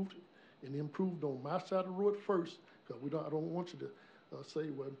improved and improved on my side of the road first, because I don't want you to say,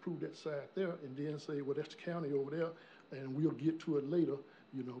 well, improve that side there, and then say, well, that's the county over there, and we'll get to it later,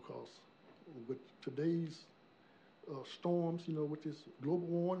 you know, because with today's storms, you know, with this global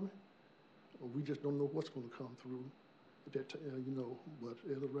warming, we just don't know what's going to come through at that you know, but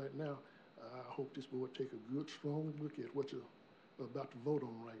as of right now, I hope this board take a good, strong look at what you're about to vote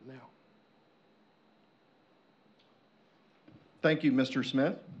on right now. Thank you, Mr.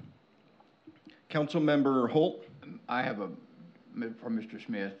 Smith. Councilmember Holt. I have a, from Mr.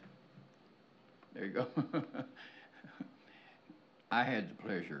 Smith. There you go. I had the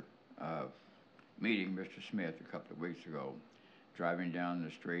pleasure of meeting Mr. Smith a couple of weeks ago, driving down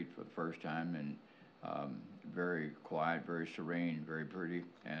the street for the first time, and very quiet, very serene, very pretty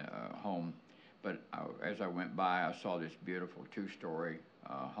home. But as I went by, I saw this beautiful two-story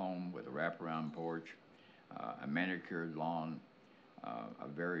home with a wraparound porch, a manicured lawn, a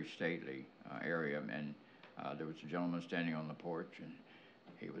very stately area, and there was a gentleman standing on the porch, and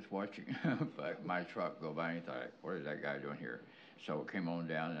he was watching my truck go by, and he thought, what is that guy doing here? So it came on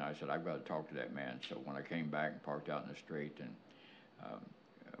down, and I said, I've got to talk to that man. So when I came back and parked out in the street and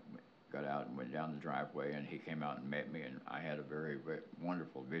got out and went down the driveway, and he came out and met me, and I had a very, very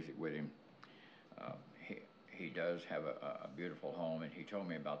wonderful visit with him. He does have a beautiful home, and he told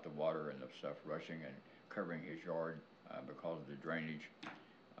me about the water and the stuff rushing and covering his yard because of the drainage.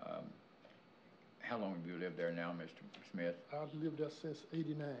 How long have you lived there now, Mr. Smith? I've lived there since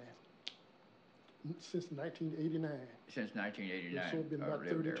 '89. Since 1989. Since 1989. So it's been about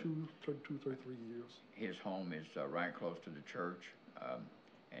 33 years. His home is right close to the church,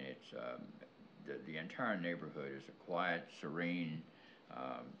 and it's the entire neighborhood is a quiet, serene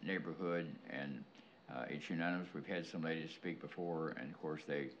neighborhood, and it's unanimous. We've had some ladies speak before, and of course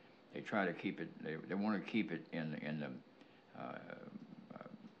they try to keep it. They want to keep it in the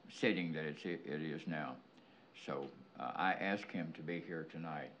setting that it is now. So I asked him to be here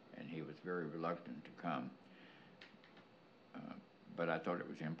tonight, and he was very reluctant to come. But I thought it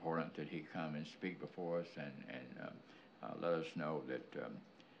was important that he come and speak before us and let us know that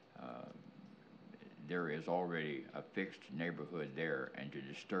there is already a fixed neighborhood there, and to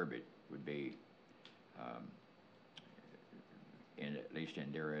disturb it would be, at least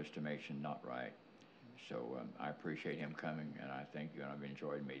in their estimation, not right. So I appreciate him coming, and I thank you, and I've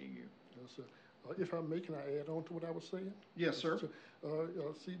enjoyed meeting you. Yes, sir. If I may, can I add on to what I was saying? Yes, sir.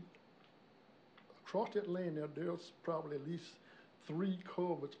 See, across that land there's probably at least 3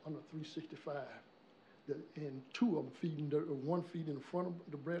 culverts under 365. And 2 of them feeding, one feeding in front of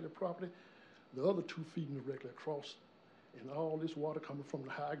the Bradley property, the other 2 feeding directly across. And all this water coming from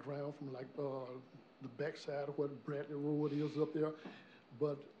the high ground, from like the backside of where the Bradley Road is up there.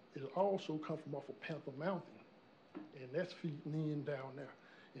 But it also comes from off of Panther Mountain, and that's feeding in down there.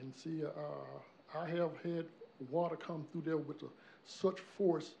 And see, I have had water come through there with such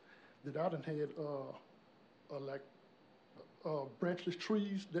force that I done had branchless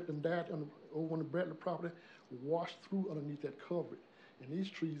trees that done died over on the Bradley property, washed through underneath that cover. And these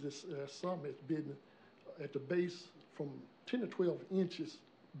trees, some has been at the base from 10 to 12 inches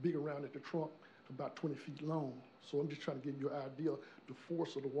big around at the trunk, about 20 feet long. So I'm just trying to give you an idea the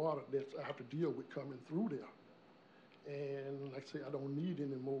force of the water that I have to deal with coming through there. And like I say, I don't need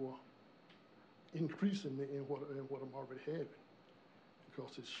any more increase in what I'm already having,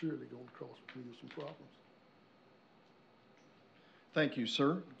 because it's surely going to cause me some problems. Thank you,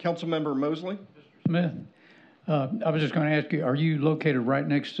 sir. Councilmember Mosley? Smith, I was just going to ask you, are you located right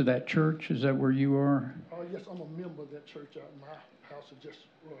next to that church? Is that where you are? Yes, I'm a member of that church. My house is just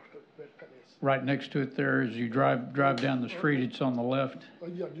right next to it there. As you drive down the street, it's on the left?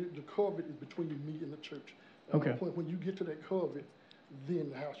 Yeah, the culvert is between me and the church. Okay. When you get to that culvert, then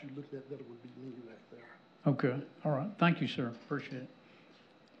the house you look at, that would be me right there. Okay. All right. Thank you, sir. Appreciate it.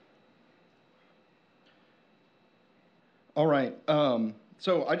 All right.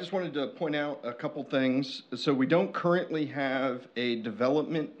 So I just wanted to point out a couple things. So we don't currently have a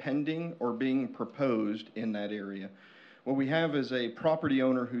development pending or being proposed in that area. What we have is a property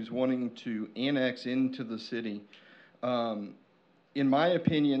owner who's wanting to annex into the city. In my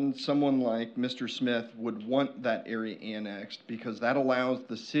opinion, someone like Mr. Smith would want that area annexed because that allows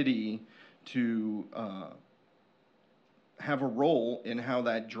the city to have a role in how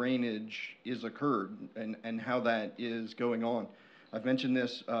that drainage is occurred and how that is going on. I've mentioned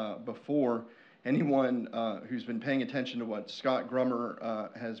this before. Anyone who's been paying attention to what Scott Grummer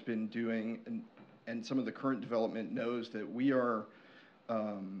has been doing and some of the current development knows that we are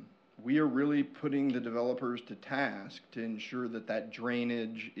really putting the developers to task to ensure that that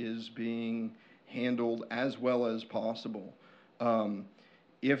drainage is being handled as well as possible.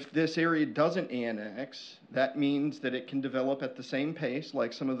 If this area doesn't annex, that means that it can develop at the same pace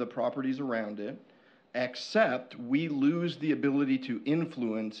like some of the properties around it, except we lose the ability to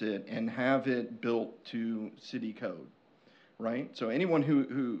influence it and have it built to city code, right? So anyone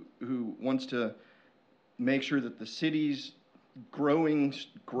who wants to make sure that the city's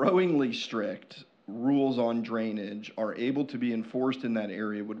growingly strict rules on drainage are able to be enforced in that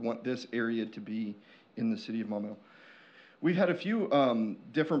area would want this area to be in the city of Maumelle. We've had a few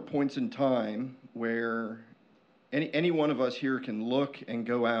different points in time where any one of us here can look and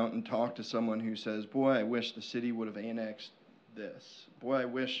go out and talk to someone who says, boy, I wish the city would have annexed this. Boy, I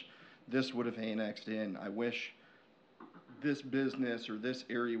wish this would have annexed in. I wish this business or this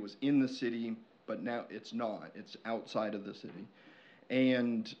area was in the city, but now it's not. It's outside of the city.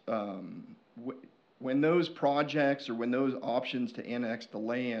 And when those projects or when those options to annex the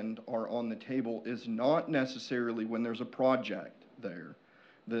land are on the table is not necessarily when there's a project there.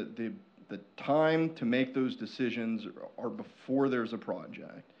 The The time to make those decisions are before there's a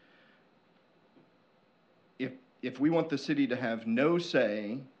project. If we want the city to have no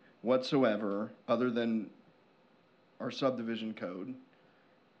say whatsoever other than our subdivision code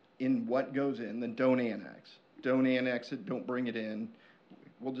in what goes in, then don't annex. Don't annex it, don't bring it in.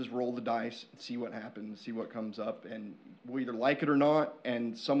 We'll just roll the dice and see what happens, see what comes up, and we'll either like it or not,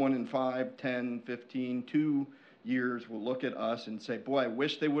 and someone in 5, 10, 15, 2 years will look at us and say, boy, I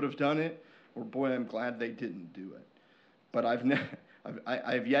wish they would have done it, or boy, I'm glad they didn't do it. But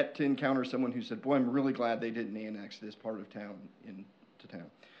I've yet to encounter someone who said, boy, I'm really glad they didn't annex this part of town into town.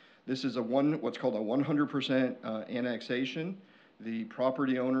 This is what's called a 100% annexation. The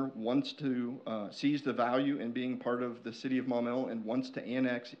property owner wants to sees the value in being part of the city of Maumelle and wants to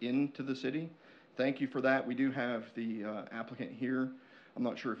annex into the city. Thank you for that. We do have the applicant here. I'm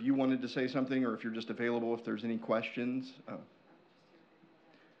not sure if you wanted to say something or if you're just available if there's any questions.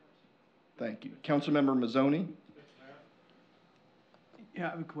 Thank you. Councilmember Mazzoni? Yeah,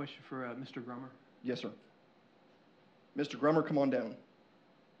 I have a question for Mr. Grummer. Yes, sir. Mr. Grummer, come on down.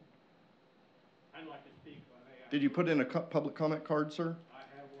 I'd like to speak, if I may. Did you put in a public comment card, sir? I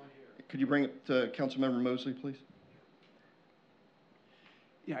have one here. Could you bring it to Councilmember Mosley, please?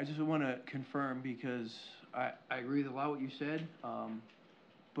 Yeah, I just want to confirm because I agree with a lot of what you said,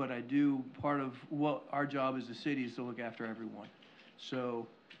 but I do, part of what our job as a city is to look after everyone. So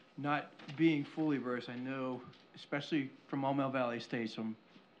not being fully versed, I know, especially from Maumelle Valley Estates, I'm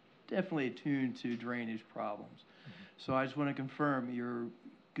definitely attuned to drainage problems. So I just want to confirm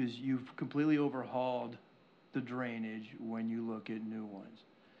because you've completely overhauled the drainage when you look at new ones.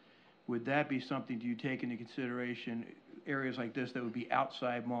 Would that be something, do you take into consideration areas like this that would be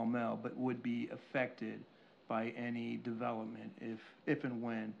outside Maumelle but would be affected by any development if and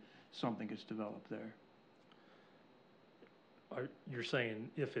when something gets developed there? You're saying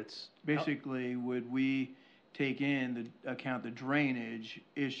if it's... Basically, would we take in account the drainage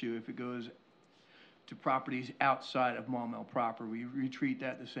issue if it goes to properties outside of Maumelle proper? We treat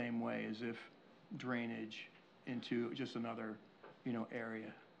that the same way as if drainage into just another,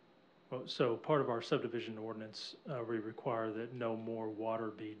 area. Well, so part of our subdivision ordinance, we require that no more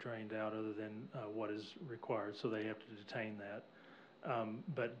water be drained out other than what is required, so they have to detain that.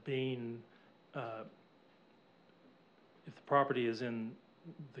 But being, if the property is in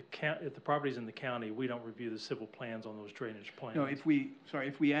if the property is in the county, we don't review the civil plans on those drainage plans. No, if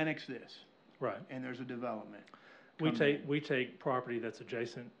we annex this, right, and there's a development, we take property that's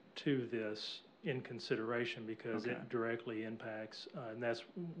adjacent to this in consideration because it directly impacts, and that's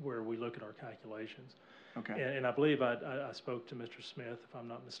where we look at our calculations. Okay. And I believe I spoke to Mr. Smith, if I'm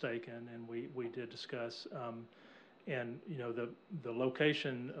not mistaken, and we did discuss, and the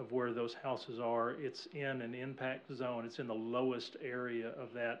location of where those houses are, it's in an impact zone. It's in the lowest area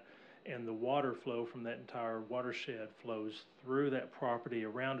of that, and the water flow from that entire watershed flows through that property,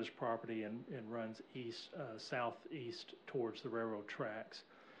 around his property, and runs southeast towards the railroad tracks.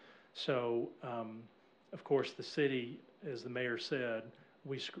 So, of course, the city, as the mayor said,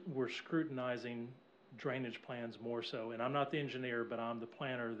 we're scrutinizing drainage plans more so. And I'm not the engineer, but I'm the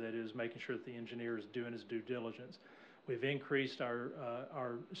planner that is making sure that the engineer is doing his due diligence. We've increased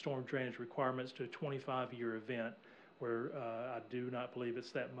our storm drainage requirements to a 25-year event, where I do not believe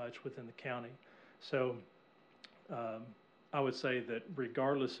it's that much within the county. So I would say that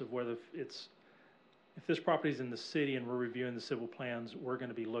regardless of whether if this property is in the city and we're reviewing the civil plans, we're going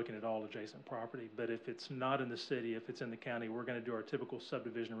to be looking at all adjacent property. But if it's not in the city, if it's in the county, we're going to do our typical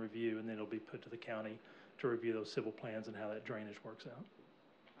subdivision review, and then it'll be put to the county to review those civil plans and how that drainage works out.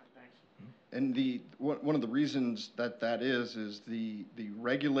 Thanks. And one of the reasons that is the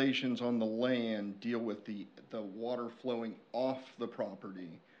regulations on the land deal with the water flowing off the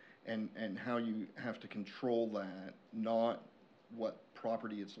property and how you have to control that, not what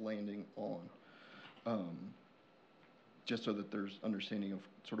property it's landing on. Just so that there's understanding of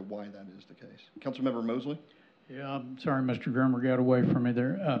sort of why that is the case. Councilmember Mosley? Yeah, I'm sorry, Mr. Grummer got away from me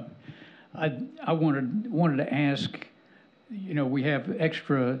there. I wanted to ask, we have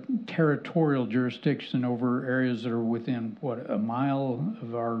extra territorial jurisdiction over areas that are within, a mile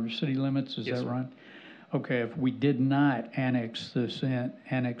of our city limits? Is that right? Okay, if we did not annex this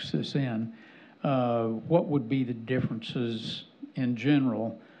in, what would be the differences in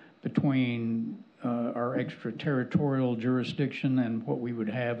general between our extraterritorial jurisdiction and what we would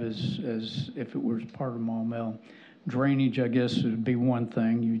have as if it was part of Maumelle? Drainage, I guess, would be one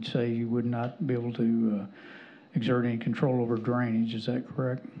thing. You'd say you would not be able to exert any control over drainage. Is that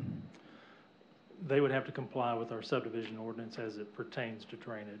correct? They would have to comply with our subdivision ordinance as it pertains to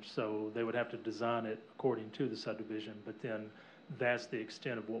drainage. So they would have to design it according to the subdivision, but then that's the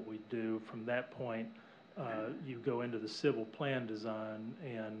extent of what we do. From that point, you go into the civil plan design,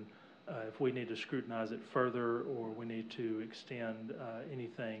 and if we need to scrutinize it further or we need to extend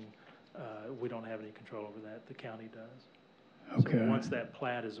anything, we don't have any control over that. The county does. Okay. So once that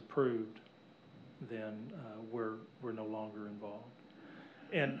plat is approved, then we're no longer involved.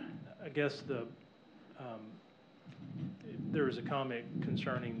 And I guess there was a comment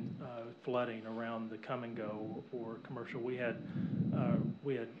concerning flooding around the come and go or commercial. We had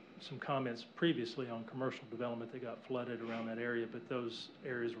some comments previously on commercial development that got flooded around that area, but those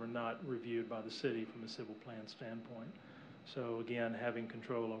areas were not reviewed by the city from a civil plan standpoint. So again, having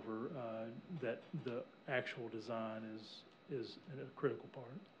control over that, the actual design is a critical part.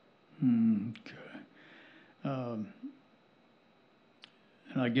 Okay.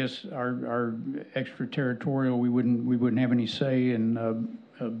 And I guess our extraterritorial, we wouldn't have any say in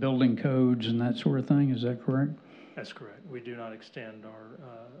building codes and that sort of thing. Is that correct? That's correct. We do not extend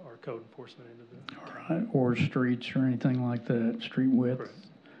our code enforcement into the All right. Or streets or anything like that, street width, correct.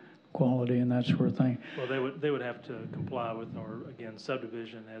 Quality, and that sort of thing. Well, they would have to comply with our, again,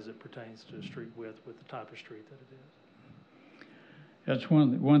 subdivision as it pertains to street width with the type of street that it is. That's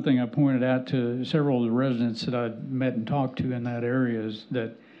one thing I pointed out to several of the residents that I met and talked to in that area is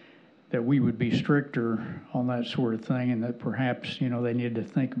that we would be stricter on that sort of thing, and that perhaps, they needed to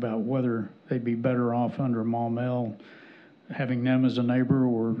think about whether they'd be better off under Maumelle, having them as a neighbor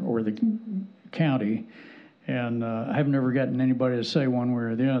or the county. And I've never gotten anybody to say one way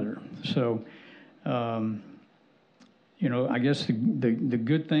or the other. So, I guess the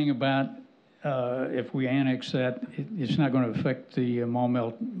good thing about if we annex that, it's not going to affect the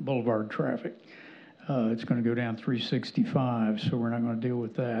Maumelle Boulevard traffic. It's going to go down 365, so we're not going to deal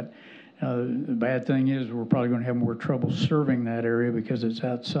with that. The bad thing is we're probably going to have more trouble serving that area because it's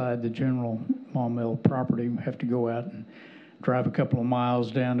outside the general Maumelle property. We have to go out and drive a couple of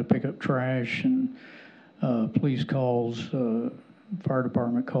miles down to pick up trash and police calls, fire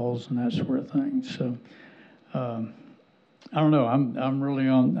department calls, and that sort of thing. So I don't know. I'm really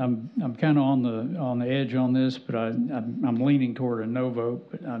I'm kind of on the edge on this, but I'm leaning toward a no vote.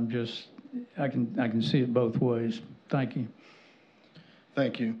 But I can see it both ways. Thank you.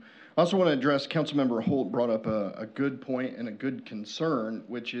 Thank you. I also want to address, Councilmember Holt brought up a good point and a good concern,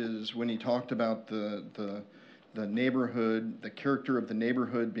 which is when he talked about the neighborhood, the character of the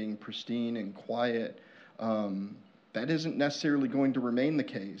neighborhood being pristine and quiet. That isn't necessarily going to remain the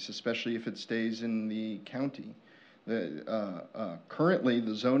case, especially if it stays in the county. Currently,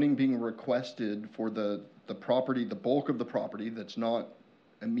 the zoning being requested for the property, the bulk of the property that's not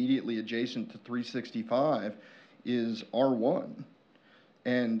immediately adjacent to 365 is R1.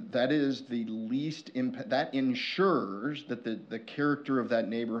 And that is the least impact, that ensures that the character of that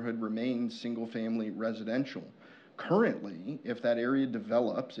neighborhood remains single-family residential. Currently, if that area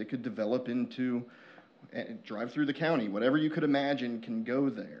develops, it could develop into, drive through the county, whatever you could imagine can go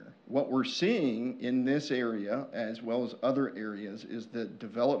there. What we're seeing in this area, as well as other areas, is that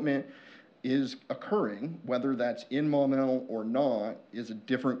development is occurring, whether that's in Maumelle or not, is a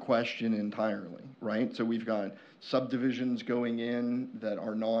different question entirely, right? So we've got subdivisions going in that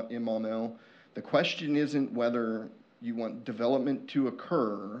are not in Maumelle. The question isn't whether you want development to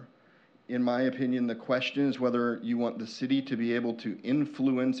occur. In my opinion, the question is whether you want the city to be able to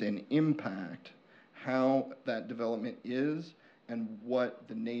influence and impact how that development is and what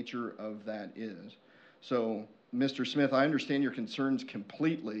the nature of that is. So, Mr. Smith, I understand your concerns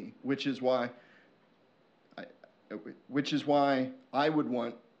completely, which is why I would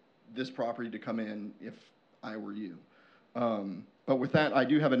want this property to come in if I were you. But with that, I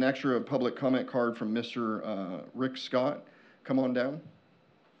do have an extra public comment card from Mr. Rick Scott. Come on down.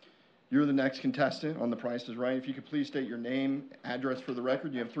 You're the next contestant on The Price is Right. If you could please state your name, address for the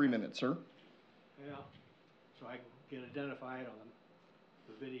record. You have 3 minutes, sir. Yeah, so I can get identified on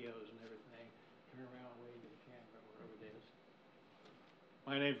the videos and everything. Turn around, wave to the camera, whatever it is.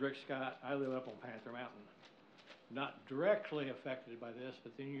 My name's Rick Scott. I live up on Panther Mountain. Not directly affected by this,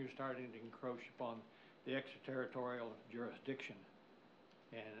 but then you're starting to encroach upon the extraterritorial jurisdiction,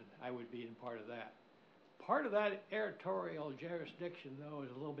 and I would be in part of that. Part of that territorial jurisdiction, though, is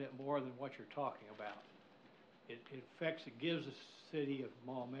a little bit more than what you're talking about. It gives the city of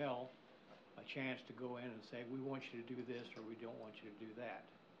Maumelle a chance to go in and say, we want you to do this or we don't want you to do that.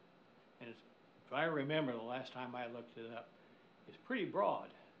 And if I remember the last time I looked it up, it's pretty broad.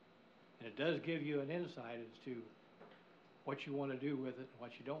 And it does give you an insight as to what you want to do with it and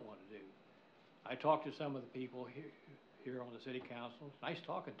what you don't want to do. I talked to some of the people here on the city council. It's nice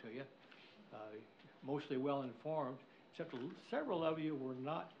talking to you. Mostly well-informed, except several of you were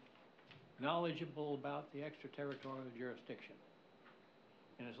not knowledgeable about the extraterritorial jurisdiction.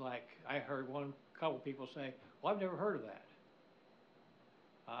 And it's like, I heard couple people say, well, I've never heard of that.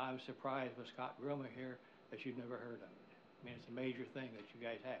 I'm surprised with Scott Grummer here that you've never heard of it. I mean, it's a major thing that you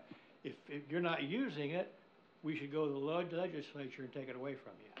guys have. If you're not using it, we should go to the legislature and take it away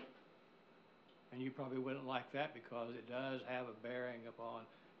from you. And you probably wouldn't like that because it does have a bearing upon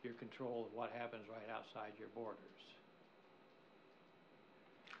your control of what happens right outside your borders.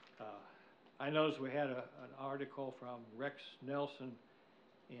 I noticed we had an article from Rex Nelson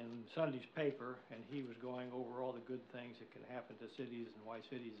in Sunday's paper, and he was going over all the good things that can happen to cities and why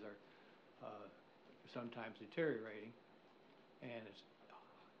cities are sometimes deteriorating. And it's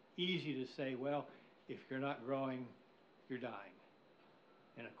easy to say, well, if you're not growing, you're dying.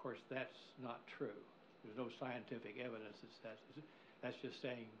 And of course, that's not true. There's no scientific evidence that's just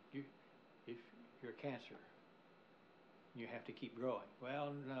saying if you're a cancer, you have to keep growing.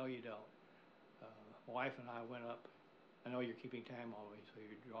 Well, no, you don't. My wife and I went up. I know you're keeping time on me, so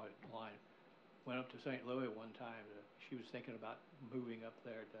you draw a line. Went up to St. Louis one time. She was thinking about moving up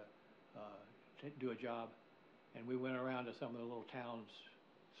there to do a job. And we went around to some of the little towns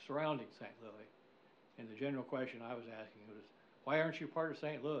surrounding St. Louis. And the general question I was asking was, why aren't you part of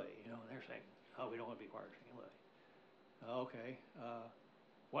St. Louis? You know, and they're saying, oh, we don't want to be part of St. Louis. Okay,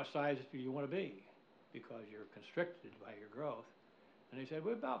 what size do you want to be? Because you're constricted by your growth. And they said,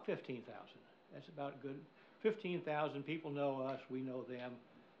 we're about 15,000. That's about good. 15,000 people know us, we know them.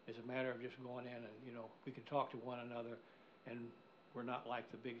 It's a matter of just going in and, you know, we can talk to one another, and we're not like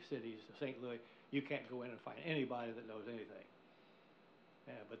the big cities. St. Louis, you can't go in and find anybody that knows anything.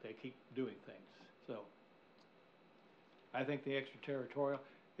 Yeah, but they keep doing things. So I think the extraterritorial.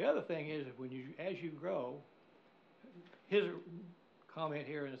 The other thing is, as you grow, his comment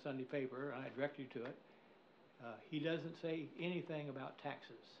here in the Sunday paper, and I direct you to it, he doesn't say anything about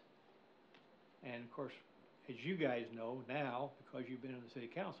taxes. And of course, as you guys know now, because you've been in the city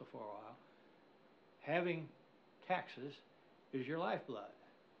council for a while, having taxes is your lifeblood.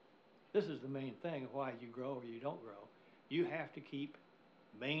 This is the main thing of why you grow or you don't grow. You have to keep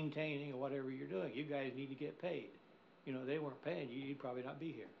maintaining whatever you're doing. You guys need to get paid. You know, they weren't paying you, you'd probably not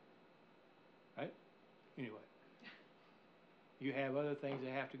be here. Right? Anyway. You have other things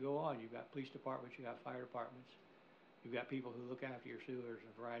that have to go on. You've got police departments, you've got fire departments, you've got people who look after your sewers and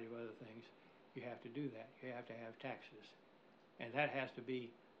a variety of other things. You have to do that. You have to have taxes. And that has to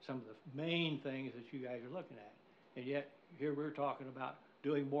be some of the main things that you guys are looking at. And yet, here we're talking about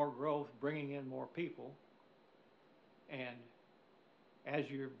doing more growth, bringing in more people. And as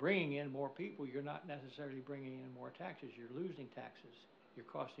you're bringing in more people, you're not necessarily bringing in more taxes. You're losing taxes. You're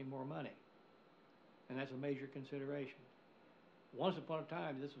costing more money. And that's a major consideration. Once upon a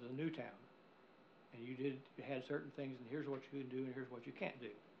time, this was a new town. And you had certain things, and here's what you can do, and here's what you can't do.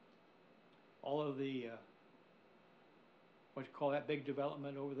 All of the, what you call that big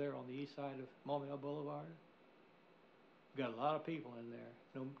development over there on the east side of Maumelle Boulevard, you've got a lot of people in there,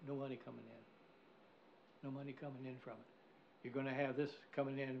 no money coming in. No money coming in from it. You're going to have this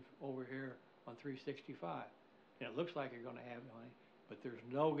coming in over here on 365. And it looks like you're going to have money, but there's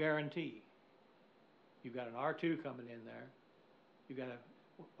no guarantee. You've got an R2 coming in there. You've got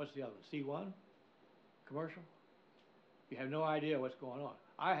what's the other one? C1? Commercial? You have no idea what's going on.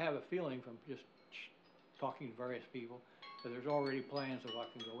 I have a feeling from just talking to various people that there's already plans of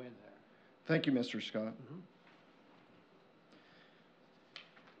what can go in there. Thank you, Mr. Scott.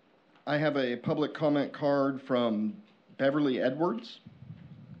 I have a public comment card from Beverly Edwards.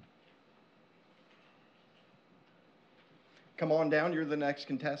 Come on down, you're the next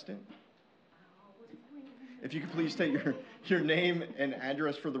contestant. If you could please state your name and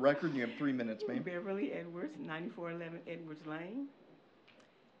address for the record. You have 3 minutes, ma'am. Beverly Edwards, 9411 Edwards Lane.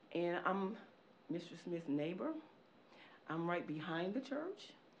 And I'm Mr. Smith's neighbor. I'm right behind the church.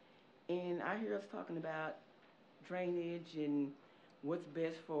 And I hear us talking about drainage and what's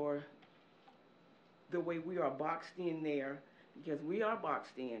best for the way we are boxed in there, because we are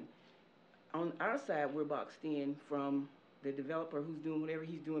boxed in. On our side, we're boxed in from the developer who's doing whatever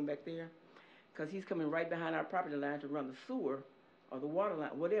he's doing back there, because he's coming right behind our property line to run the sewer or the water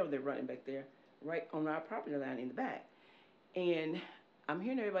line, whatever they're running back there, right on our property line in the back. And I'm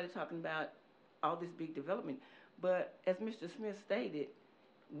hearing everybody talking about all this big development, but as Mr. Smith stated,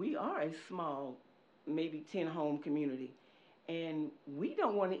 we are a small, maybe 10-home community, and we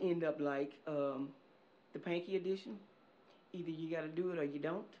don't want to end up like the Pankey Edition. Either you got to do it or you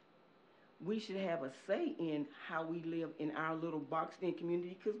don't. We should have a say in how we live in our little boxed-in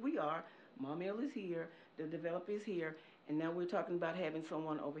community, because we are. Maumelle is here, the developer is here, and now we're talking about having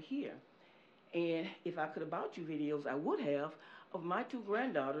someone over here. And if I could have bought you videos, I would have, of my two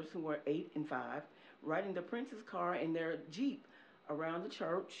granddaughters who are 8 and 5, riding the Princess car in their Jeep around the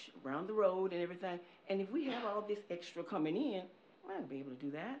church, around the road and everything. And if we have all this extra coming in, we're not gonna be able to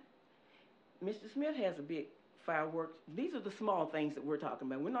do that. Mr. Smith has a big fireworks. These are the small things that we're talking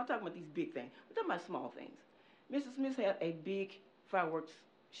about. We're not talking about these big things. We're talking about small things. Mr. Smith has a big fireworks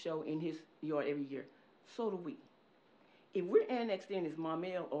show in his yard every year. So do we. If we're annexed in as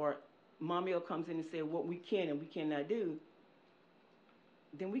Maumelle, or Maumelle comes in and says what we can and we cannot do,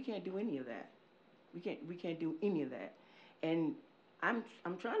 then we can't do any of that. We can't do any of that. And I'm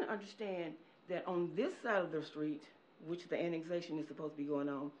trying to understand that on this side of the street, which the annexation is supposed to be going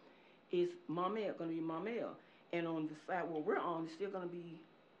on, is Maumelle going to be Maumelle, and on the side where we're on, it's still going to be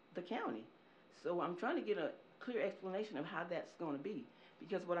the county. So I'm trying to get a clear explanation of how that's going to be,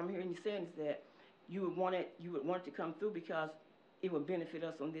 because what I'm hearing you saying is that you would want it to come through because it would benefit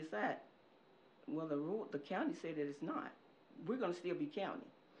us on this side. Well, the county said that it's not. We're going to still be county.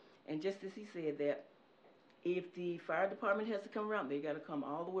 And just as he said that if the fire department has to come around, they got to come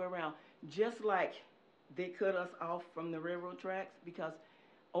all the way around, just like they cut us off from the railroad tracks, because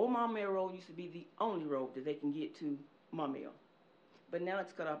Old Maumelle Road used to be the only road that they can get to Maumelle. But now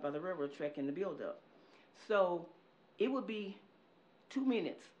it's cut off by the railroad track and the buildup. So it would be 2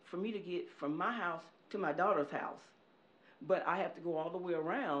 minutes for me to get from my house to my daughter's house. But I have to go all the way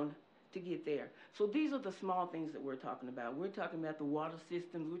around to get there. So these are the small things that we're talking about. We're talking about the water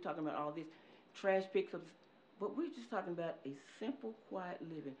systems. We're talking about all this trash pickups. But we're just talking about a simple, quiet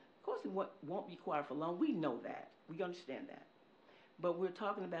living. Of course, it won't be quiet for long. We know that. We understand that. But we're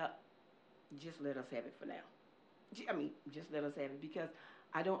talking about just let us have it for now. I mean, just let us have it, because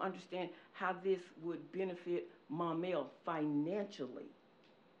I don't understand how this would benefit Maumelle financially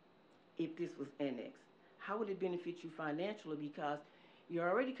if this was annexed. How would it benefit you financially? Because you're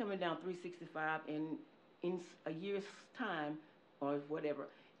already coming down 365, and in a year's time or whatever,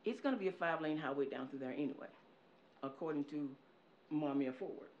 it's going to be a 5-lane highway down through there anyway, according to Maumelle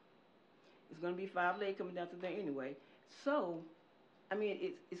Forward. It's going to be 5-lane coming down through there anyway. So, I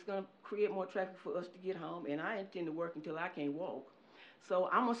mean, it's going to create more traffic for us to get home, and I intend to work until I can't walk. So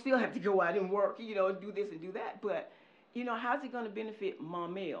I'm going to still have to go out and work, you know, do this and do that. But, you know, how's it going to benefit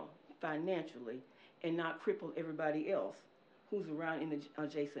Maumelle financially and not cripple everybody else who's around in the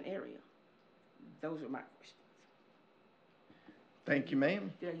adjacent area? Those are my questions. Thank you,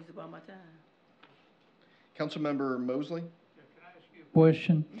 ma'am. Did I use up all my time? Councilmember Mosley?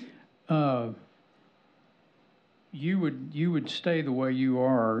 Question. You would stay the way you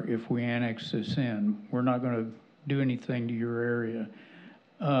are if we annex this in. We're not going to do anything to your area.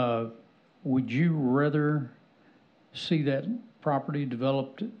 Would you rather see that property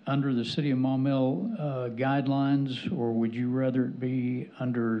developed under the City of Maumelle guidelines, or would you rather it be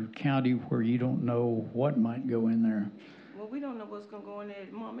under county where you don't know what might go in there? Well, we don't know what's going to go in there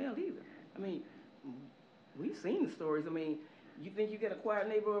at Maumelle either. I mean, we've seen the stories. I mean, you think you get a quiet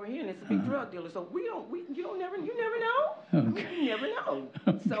neighbor over here and it's a big drug dealer. So you never know. Okay. You never know.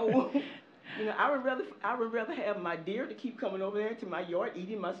 So, you know, I would rather have my deer to keep coming over there to my yard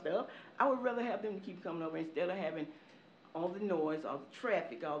eating my stuff. I would rather have them to keep coming over instead of having all the noise, all the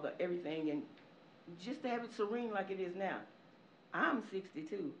traffic, all the everything, and just to have it serene like it is now. I'm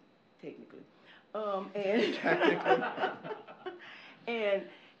 62, technically. And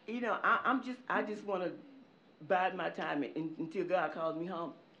you know, I just want to bide my time until God calls me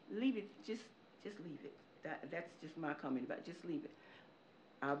home. Leave it, just leave it. That's just my comment about it. Just leave it.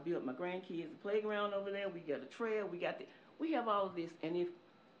 I built my grandkids a playground over there. We got a trail. We have all of this, and if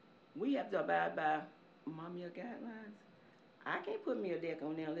we have to abide by Maumelle guidelines, I can't put me a deck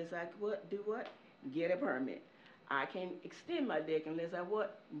on there unless I do what? Get a permit. I can't extend my deck unless I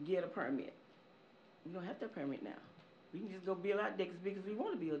get a permit. We don't have to have a permit now. We can just go build our deck as big as we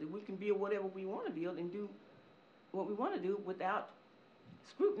want to build it. We can build whatever we want to build and do what we want to do without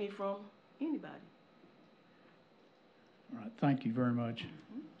scrutiny from anybody. All right, thank you very much.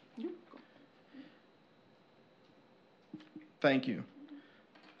 Mm-hmm. Thank you.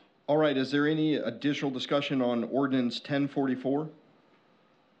 All right, is there any additional discussion on ordinance 1044?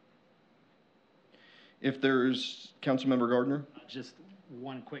 If there's, Councilmember Gardner? Just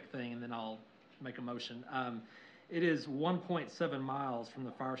one quick thing, and then I'll make a motion. It is 1.7 miles from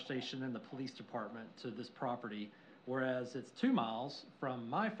the fire station and the police department to this property, whereas it's 2 miles from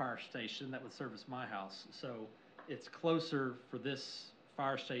my fire station that would service my house. So it's closer for this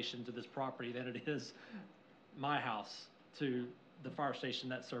fire station to this property than it is my house to the fire station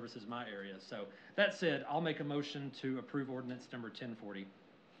that services my area. So that said, I'll make a motion to approve ordinance number 1040.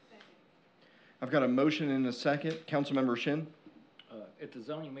 I've got a motion and a second. Councilmember Shin? At the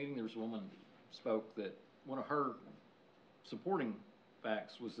zoning meeting, there was a woman spoke that one of her supporting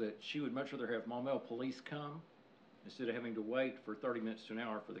facts was that she would much rather have Maumelle police come instead of having to wait for 30 minutes to an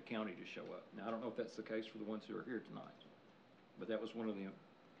hour for the county to show up. Now, I don't know if that's the case for the ones who are here tonight, but that was one of the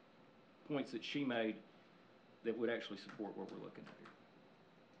points that she made that would actually support what we're looking at here.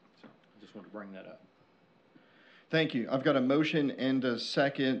 So I just wanted to bring that up. Thank you. I've got a motion and a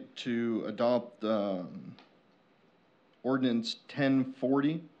second to adopt ordinance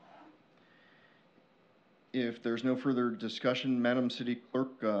 1040. If there's no further discussion, Madam City Clerk,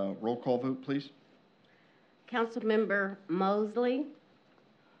 roll call vote, please. Councilmember Mosley,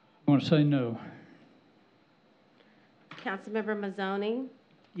 I want to say no. Councilmember Mazzoni,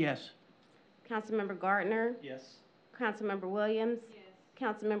 Yes. Councilmember Gardner, Yes. Councilmember Williams,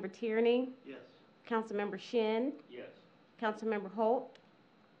 Councilmember Tierney, Yes. Councilmember Shin, Yes. Councilmember Holt,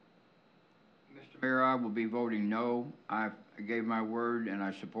 Mr. Mayor, I will be voting no. I gave my word, and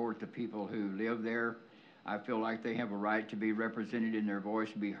I support the people who live there. I feel like they have a right to be represented and their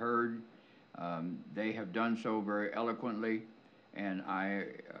voice be heard. They have done so very eloquently, and I,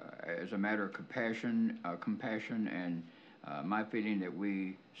 as a matter of compassion and my feeling that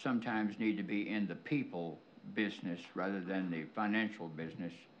we sometimes need to be in the people business rather than the financial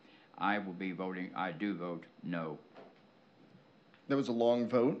business, I will be voting, I do vote no. That was a long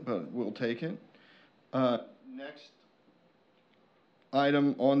vote, but we'll take it. Next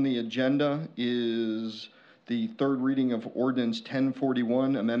item on the agenda is the third reading of ordinance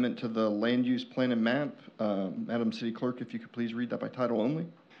 1041, amendment to the land use plan and map. Madam City Clerk, if you could please read that by title only.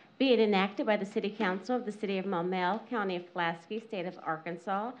 be it enacted by the City Council of the City of Maumelle, County of Pulaski, State of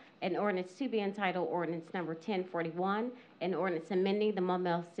Arkansas, an ordinance to be entitled Ordinance Number 1041, an ordinance amending the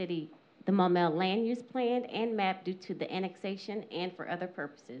Maumelle Land Use Plan and Map due to the annexation and for other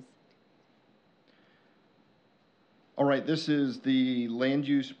purposes. All right, this is the land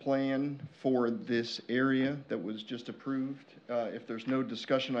use plan for this area that was just approved. If there's no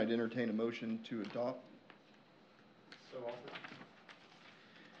discussion, I'd entertain a motion to adopt. So offered.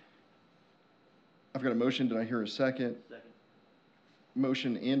 I've got a motion. Did I hear a second? Second.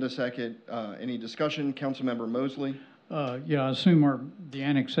 Motion and a second. Any discussion? Councilmember Mosley? Yeah, I assume the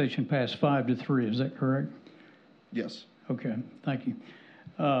annexation passed 5-3. Is that correct? Yes. Okay, thank you.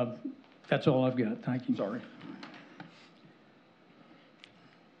 That's all I've got. Thank you. Sorry.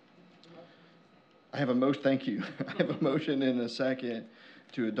 I have a motion. Thank you. I have a motion and a second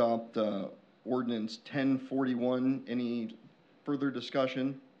to adopt ordinance 1041. Any further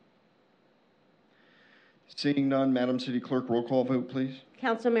discussion? Seeing none, Madam City Clerk, roll call vote, please.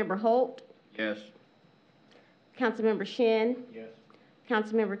 Councilmember Holt, Yes. Councilmember Shin, Yes.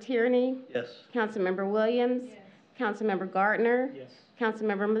 Councilmember Tierney, Yes. Councilmember Williams, Councilmember Gardner, Yes.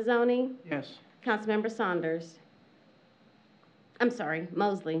 Councilmember Mazzoni, Yes. Councilmember Saunders. I'm sorry,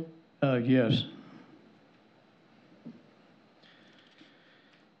 Mosley. Yes.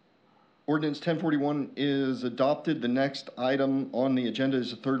 Ordinance 1041 is adopted. The next item on the agenda is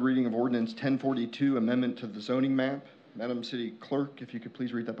the third reading of ordinance 1042, amendment to the zoning map. Madam City Clerk, if you could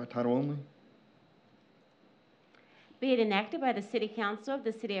please read that by title only. Be it enacted by the City Council of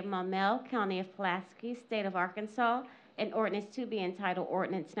the City of Maumelle, County of Pulaski, State of Arkansas, an ordinance to be entitled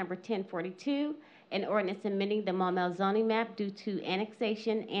Ordinance Number 1042, an ordinance amending the Maumelle zoning map due to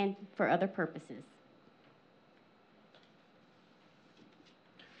annexation and for other purposes.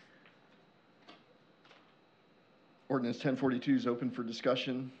 Ordinance 1042 is open for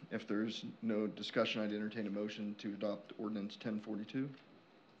discussion. If there's no discussion, I'd entertain a motion to adopt ordinance 1042.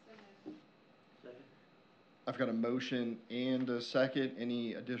 Second. I've got a motion and a second.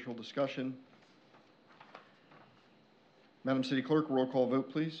 Any additional discussion? Madam City Clerk, roll call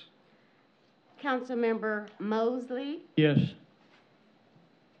vote, please. Councilmember Mosley, Yes.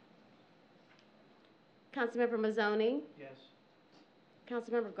 Councilmember Mazzoni, Yes.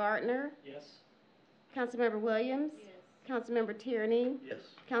 Councilmember Gardner, Yes. Councilmember Williams, Councilmember Tierney, Yes.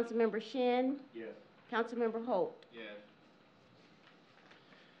 Councilmember Shin, Yes. Councilmember Holt. Yes.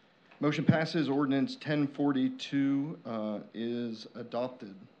 Motion passes. Ordinance 1042 is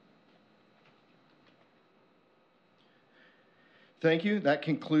adopted. Thank you. That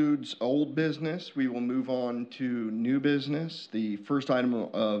concludes old business. We will move on to new business. The first item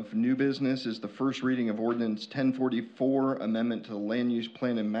of new business is the first reading of ordinance 1044, amendment to the land use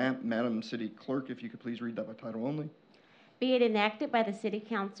plan and map. Madam City Clerk, if you could please read that by title only. Be it enacted by the City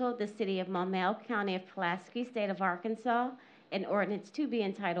Council of the City of Maumelle, County of Pulaski, State of Arkansas, an ordinance to be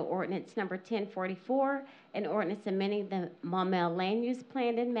entitled Ordinance Number 1044, an ordinance amending the Maumelle Land Use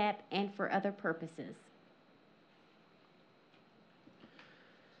Plan and Map and for other purposes.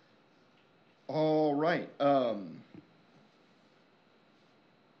 All right. I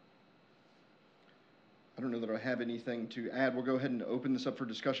don't know that I have anything to add, we'll go ahead and open this up for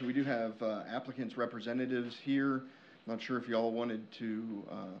discussion. We do have applicants' representatives here. Not sure if y'all wanted to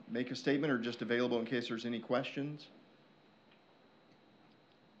make a statement or just available in case there's any questions.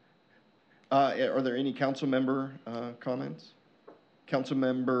 Are there any council member comments? Council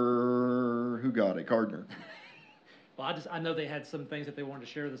member, who got it? Gardner. Well, I know they had some things that they wanted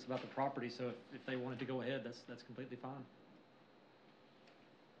to share with us about the property, so if they wanted to go ahead, that's completely fine.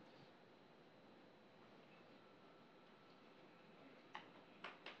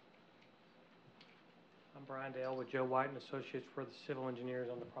 I'm Brian Dale with Joe White and Associates for the civil engineers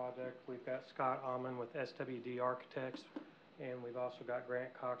on the project. We've got Scott Alman with SWD Architects, and we've also got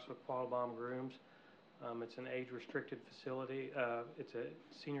Grant Cox with Quattlebaum Grooms. It's an age-restricted facility. It's a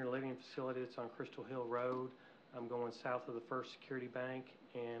senior living facility. It's on Crystal Hill Road. I'm going south of the First Security Bank,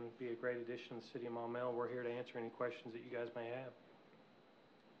 and be a great addition to the city of Maumelle. We're here to answer any questions that you guys may have.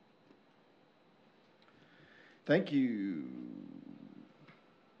 Thank you.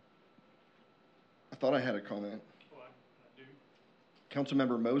 I thought I had a comment. Well, I do.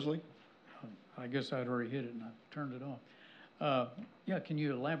 Councilmember Mosley? I guess I'd already hit it and I turned it off. Yeah, can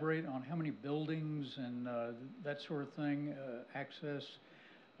you elaborate on how many buildings and that sort of thing, access?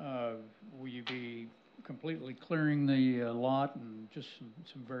 Will you be completely clearing the lot and just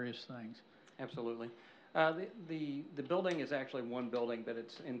some various things? Absolutely. The building is actually one building, but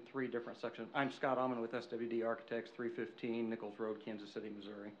it's in 3 different sections. I'm Scott Alman with SWD Architects, 315 Nichols Road, Kansas City,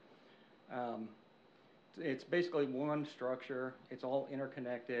 Missouri. It's basically one structure. It's all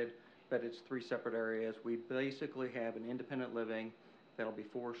interconnected, but it's 3 separate areas. We basically have an independent living that'll be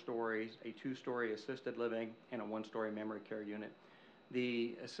 4 stories, a 2-story assisted living, and a 1-story memory care unit.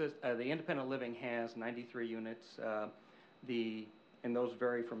 The independent living has 93 units. And those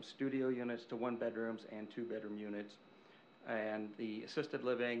vary from studio units to 1-bedrooms and 2-bedroom units. And the assisted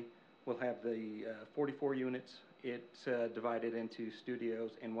living will have the 44 units. It's divided into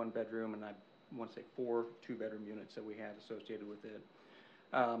studios and 1-bedroom, and I want to say 4 2-bedroom units that we have associated with it.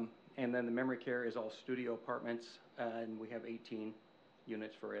 And then the memory care is all studio apartments, and we have 18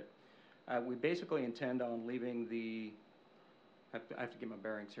 units for it. We basically intend on leaving I have to get my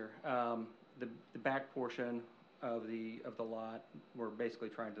bearings here. The back portion of the lot, we're basically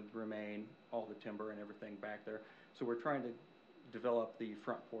trying to remain all the timber and everything back there. So we're trying to develop the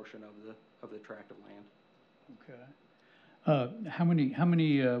front portion of the tract of land. Okay. How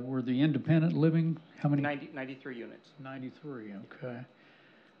many were the independent living? How many? 93 units. 93. Okay.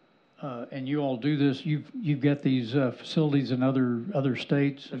 And you all do this. You've got these facilities in other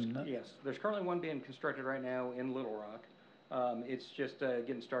states. Yes, there's currently one being constructed right now in Little Rock. It's just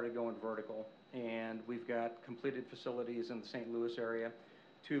getting started going vertical, and we've got completed facilities in the St. Louis area,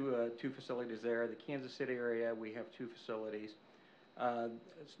 two facilities there. The Kansas City area, we have 2 facilities.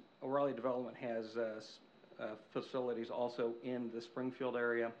 O'Reilly Development has facilities also in the Springfield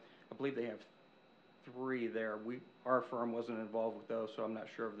area. I believe they have 3 there. Our firm wasn't involved with those, so I'm not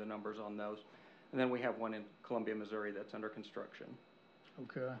sure of the numbers on those. And then we have one in Columbia, Missouri that's under construction.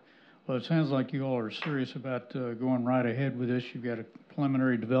 Okay. Well, it sounds like you all are serious about going right ahead with this. You've got a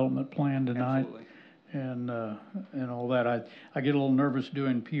preliminary development plan tonight. Absolutely. And all that. I get a little nervous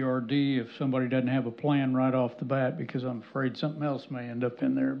doing PRD if somebody doesn't have a plan right off the bat, because I'm afraid something else may end up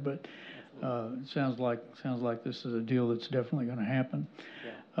in there. But it sounds like this is a deal that's definitely going to happen.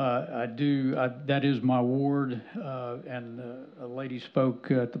 Yeah. That is my ward, and a lady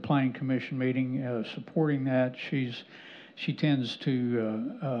spoke at the Planning Commission meeting supporting that. She tends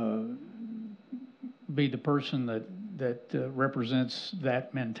to be the person that represents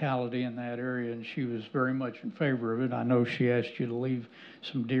that mentality in that area, and she was very much in favor of it. I know she asked you to leave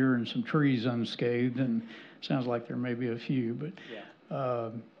some deer and some trees unscathed, and it sounds like there may be a few, but yeah.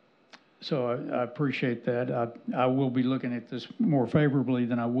 So I appreciate that. I will be looking at this more favorably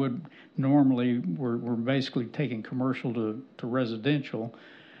than I would normally. We're basically taking commercial to residential,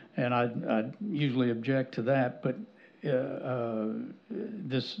 and I usually object to that, but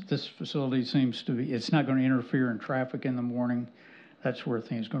this facility seems to be, it's not going to interfere in traffic in the morning, that sort of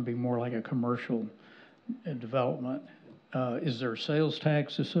thing. It's going to be more like a commercial development. Is there sales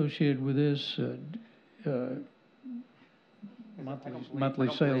tax associated with this? Monthly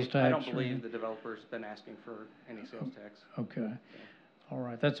sales tax? I don't believe the developer's been asking for any sales tax. Okay. All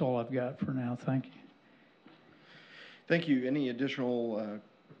right. That's all I've got for now. Thank you. Thank you. Any additional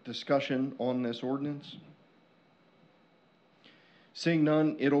discussion on this ordinance? Seeing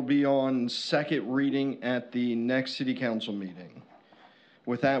none, it'll be on second reading at the next City Council meeting.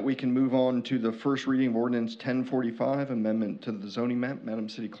 With that, we can move on to the first reading of Ordinance 1045, Amendment to the Zoning Map. Madam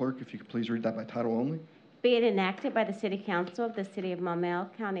City Clerk, if you could please read that by title only. Be it enacted by the City Council of the City of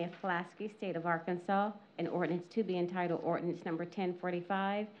Maumelle, County of Pulaski, State of Arkansas, an ordinance to be entitled Ordinance Number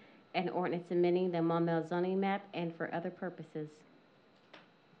 1045, an ordinance amending the Maumelle zoning map and for other purposes.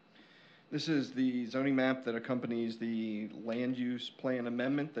 This is the zoning map that accompanies the land use plan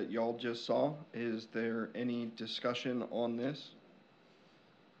amendment that y'all just saw. Is there any discussion on this?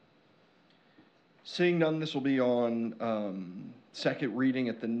 Seeing none, this will be on second reading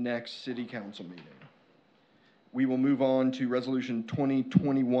at the next city council meeting. We will move on to resolution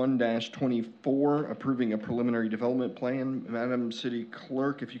 2021-24, approving a preliminary development plan. Madam City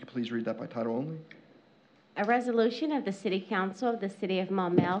Clerk, if you could please read that by title only. A resolution of the City Council of the City of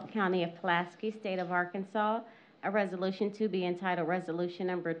Maumelle, County of Pulaski, State of Arkansas, a resolution to be entitled Resolution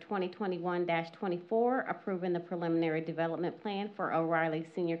Number 2021-24, approving the preliminary development plan for O'Reilly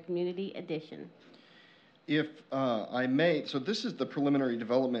Senior Community Edition. If I may, so this is the preliminary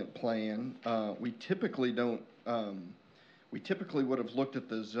development plan. We typically don't, we typically would have looked at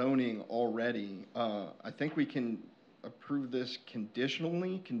the zoning already. I think we can approve this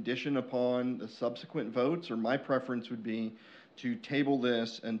conditionally, condition upon the subsequent votes, or my preference would be to table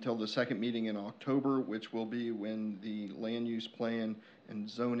this until the second meeting in October, which will be when the land use plan and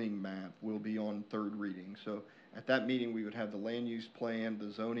zoning map will be on third reading. So at that meeting, we would have the land use plan,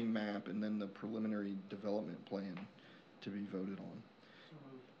 the zoning map, and then the preliminary development plan to be voted on. So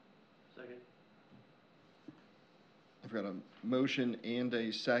moved. Second. I've got a motion and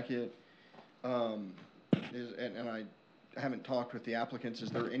a second. And I haven't talked with the applicants. Is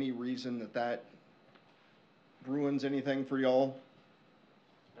there any reason that ruins anything for y'all?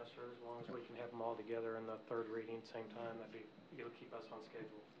 No, sir, as long as we can have them all together in the third reading at the same time, it'll keep us on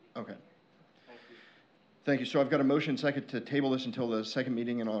schedule. Okay. Thank you. Thank you. So I've got a motion second to table this until the second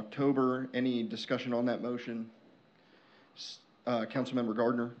meeting in October. Any discussion on that motion? Councilmember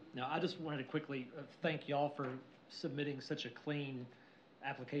Gardner? Now, I just wanted to quickly thank y'all for submitting such a clean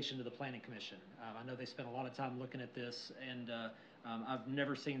application to the Planning Commission. I know they spent a lot of time looking at this, and I've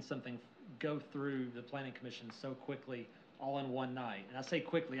never seen something go through the Planning Commission so quickly, all in one night. And I say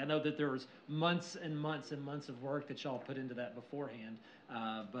quickly, I know that there was months and months and months of work that y'all put into that beforehand,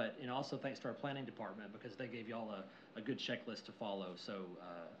 but also thanks to our planning department, because they gave y'all a good checklist to follow. So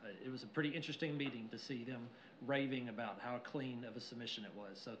it was a pretty interesting meeting to see them raving about how clean of a submission it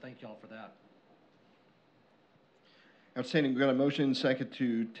was. So thank y'all for that. Outstanding. We've got a motion second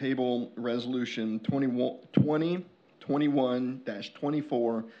to table resolution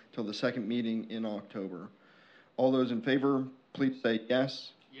 2021-24 till the second meeting in October. All those in favor, please say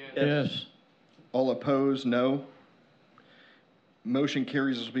yes. Yes. All opposed, no. Motion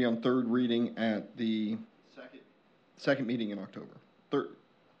carries. This will be on third reading at the second meeting in October.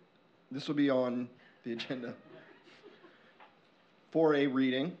 This will be on the agenda for a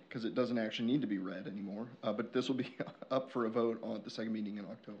reading, because it doesn't actually need to be read anymore, but this will be up for a vote on the second meeting in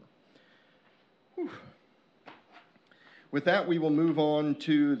October. Whew. With that, we will move on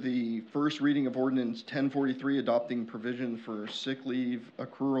to the first reading of Ordinance 1043, adopting provision for sick leave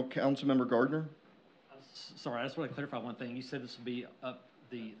accrual. Councilmember Gardner? Sorry, I just want to clarify one thing. You said this will be up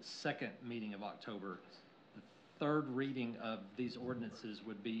the second meeting of October. The third reading of these ordinances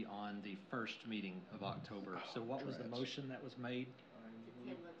would be on the first meeting of October. So what was the motion that was made?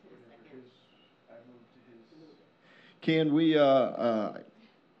 Can we, I'd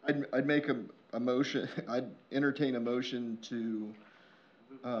make a motion, I'd entertain a motion to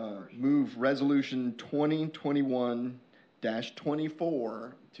move resolution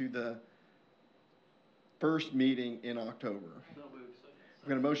 2021-24 to the first meeting in October. We've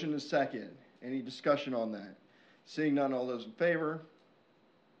got a motion and a second. Any discussion on that? Seeing none, all those in favor?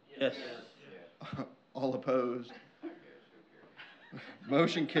 Yes. All opposed?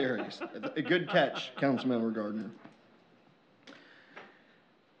 Motion carries. A good catch, Councilmember Gardner.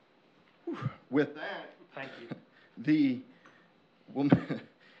 With that, thank you.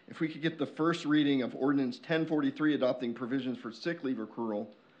 If we could get the first reading of Ordinance 1043, adopting provisions for sick leave accrual,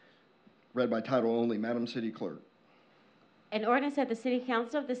 read by title only. Madam City Clerk. An ordinance of the City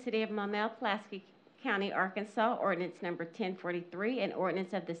Council of the City of Maumelle, Pulaski County, Arkansas, ordinance number 1043, an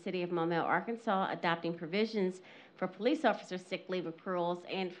ordinance of the City of Maumelle, Arkansas, adopting provisions for police officer sick leave accruals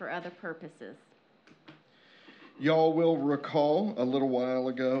and for other purposes. Y'all will recall a little while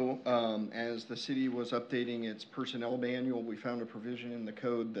ago, as the city was updating its personnel manual, we found a provision in the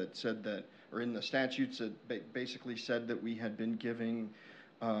code that said that, or in the statutes that basically said that we had been giving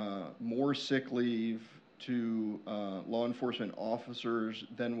more sick leave to law enforcement officers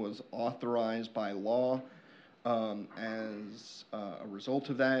than was authorized by law. As a result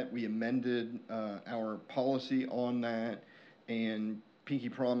of that, we amended our policy on that and pinky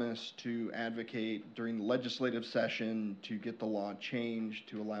promise to advocate during the legislative session to get the law changed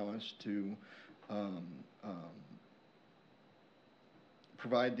to allow us to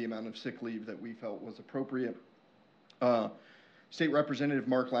provide the amount of sick leave that we felt was appropriate. State Representative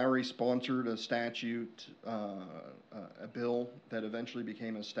Mark Lowry sponsored a statute, a bill that eventually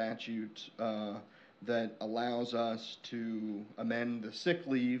became a statute that allows us to amend the sick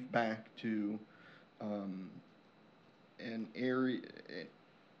leave back to an area,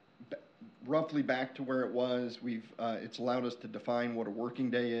 roughly back to where it was. It's allowed us to define what a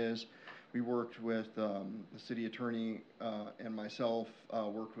working day is. We worked with the city attorney and myself,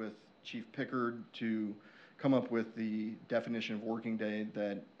 worked with Chief Pickard to come up with the definition of working day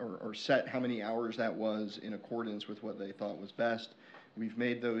that, or set how many hours that was in accordance with what they thought was best. We've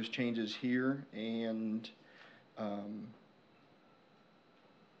made those changes here, and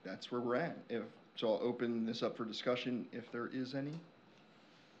that's where we're at. So I'll open this up for discussion if there is any.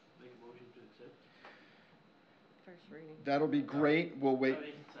 Make a motion to accept. First reading. That'll be great. We'll wait.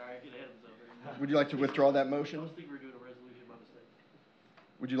 Sorry, get ahead of myself. Would you like to withdraw that I motion? was thinking we were doing a resolution by mistake.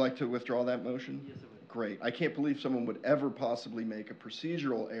 Would you like to withdraw that motion? Yes, I would. Great. I can't believe someone would ever possibly make a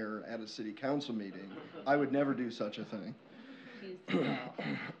procedural error at a city council meeting. I would never do such a thing.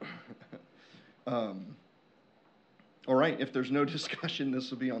 All right, if there's no discussion, this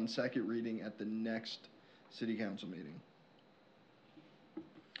will be on second reading at the next city council meeting.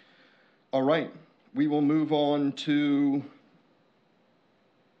 All right, we will move on to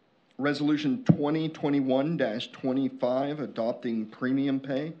Resolution 2021-25, adopting premium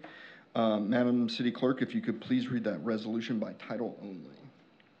pay. Madam City Clerk, if you could please read that resolution by title only.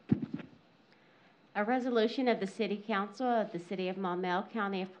 A resolution of the City Council of the City of Maumelle,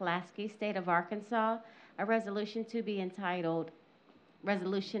 County of Pulaski, State of Arkansas, a resolution to be entitled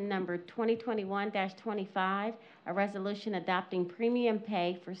Resolution Number 2021-25, a resolution adopting premium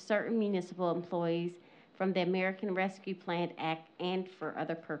pay for certain municipal employees from the American Rescue Plan Act and for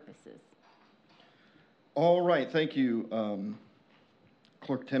other purposes. All right, thank you,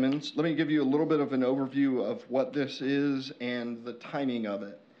 Clerk Timmons. Let me give you a little bit of an overview of what this is and the timing of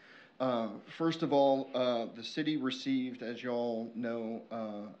it. First of all, the city received, as you all know,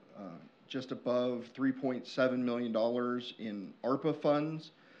 just above $3.7 million in ARPA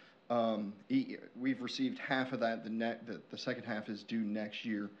funds. We've received half of that. The second half is due next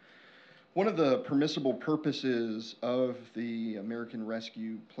year. One of the permissible purposes of the American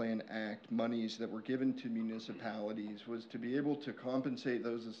Rescue Plan Act monies that were given to municipalities was to be able to compensate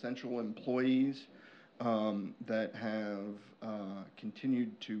those essential employees that have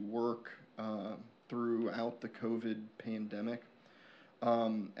continued to work throughout the COVID pandemic.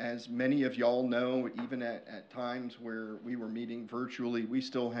 As many of y'all know, even at times where we were meeting virtually, we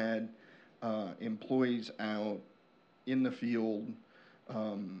still had employees out in the field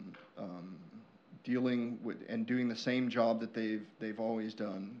dealing with and doing the same job that they've always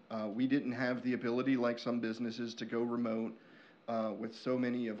done. We didn't have the ability, like some businesses, to go remote with so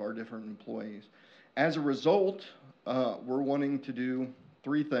many of our different employees. As a result, we're wanting to do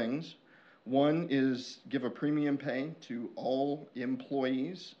three things. One is give a premium pay to all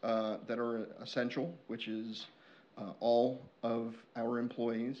employees that are essential, which is all of our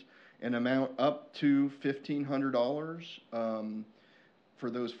employees, an amount up to $1,500 for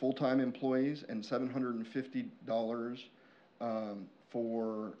those full-time employees and $750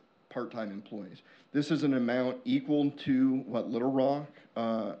 for part-time employees. This is an amount equal to what Little Rock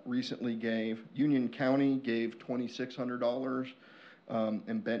recently gave. Union County gave $2,600.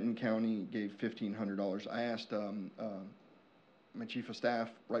 And Benton County gave $1,500. I asked my chief of staff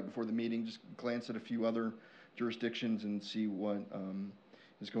right before the meeting, just glance at a few other jurisdictions and see what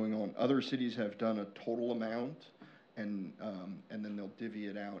is going on. Other cities have done a total amount, and then they'll divvy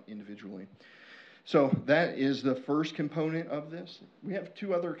it out individually. So that is the first component of this. We have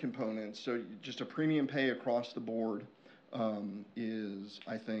two other components. So just a premium pay across the board is,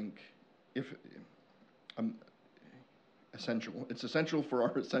 I think, essential. It's essential for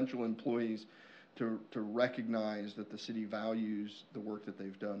our essential employees to recognize that the city values the work that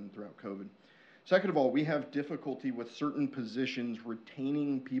they've done throughout COVID. Second of all, we have difficulty with certain positions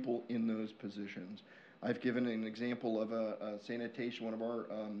retaining people in those positions. I've given an example of a sanitation, one of our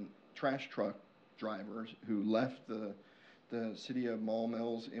trash truck drivers who left the city of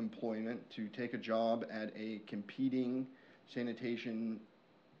Maumell's employment to take a job at a competing sanitation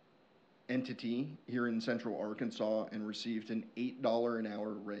entity here in Central Arkansas and received an $8 an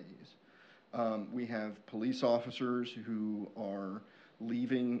hour raise. We have police officers who are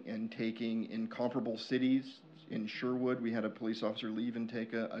leaving and taking in comparable cities. In Sherwood, we had a police officer leave and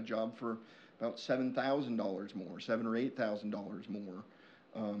take a job for about $7,000 more, $7,000 or $8,000 more.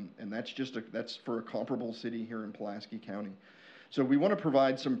 And that's for a comparable city here in Pulaski County. So we want to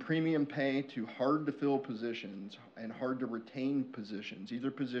provide some premium pay to hard to fill positions and hard to retain positions. These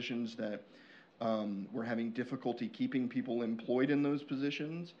are positions that we're having difficulty keeping people employed in those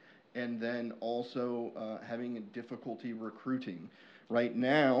positions, and then also having a difficulty recruiting. Right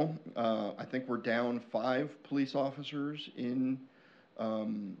now, I think we're down 5 police officers in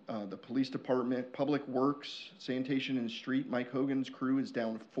the police department. Public Works, Sanitation and Street, Mike Hogan's crew is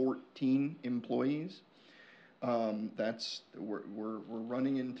down 14 employees. We're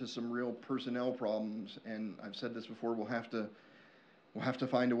running into some real personnel problems, and I've said this before, we'll have to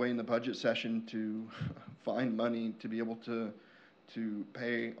find a way in the budget session to find money to be able to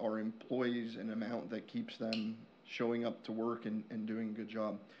pay our employees an amount that keeps them showing up to work and doing a good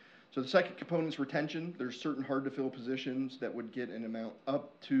job. So the second component is retention. There's certain hard to fill positions that would get an amount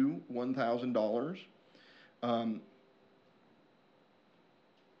up to $1,000.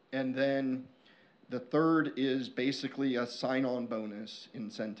 And then the third is basically a sign-on bonus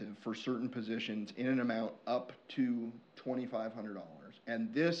incentive for certain positions in an amount up to $2,500.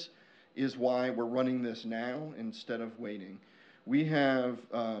 And this is why we're running this now instead of waiting. We have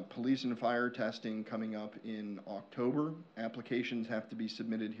police and fire testing coming up in October. Applications have to be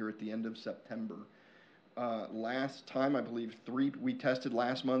submitted here at the end of September. Last time, I believe we tested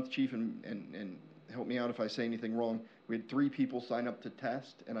last month, Chief, and help me out if I say anything wrong. We had 3 people sign up to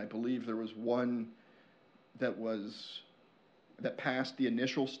test, and I believe there was one that passed the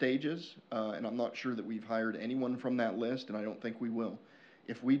initial stages, and I'm not sure that we've hired anyone from that list, and I don't think we will.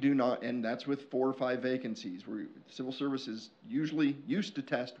 If we do not, and that's with 4 or 5 vacancies, civil service is usually used to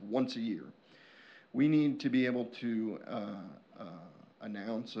test once a year. We need to be able to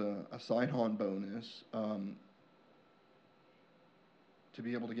announce a sign-on bonus to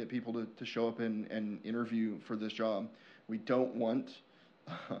be able to get people to show up and interview for this job. We don't want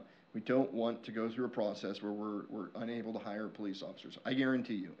to go through a process where we're unable to hire police officers. I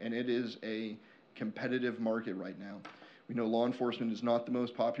guarantee you, and it is a competitive market right now. We know law enforcement is not the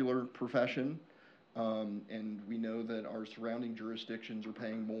most popular profession, and we know that our surrounding jurisdictions are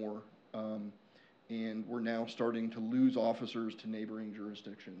paying more, and we're now starting to lose officers to neighboring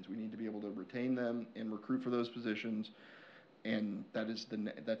jurisdictions. We need to be able to retain them and recruit for those positions, and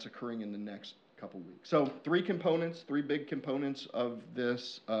that's occurring in the next couple weeks. So 3 big components of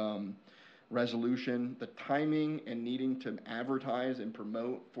this resolution. The timing and needing to advertise and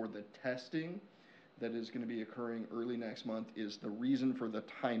promote for the testing that is going to be occurring early next month is the reason for the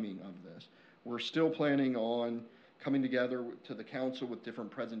timing of this. We're still planning on coming together to the council with different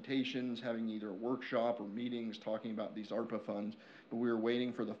presentations, having either a workshop or meetings talking about these ARPA funds, but we're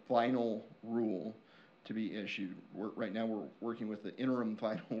waiting for the final rule to be issued. Right now we're working with the interim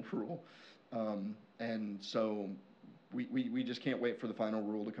final rule. And so we just can't wait for the final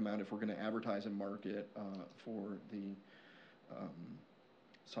rule to come out if we're going to advertise and market for the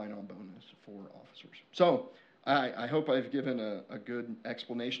sign-on bonus for officers. So I hope I've given a good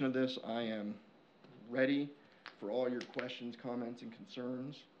explanation of this. I am ready for all your questions, comments, and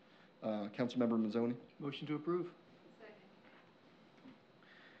concerns. Councilmember Mazzoni? Motion to approve. Second.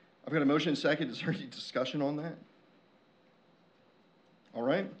 I've got a motion and second. Is there any discussion on that? All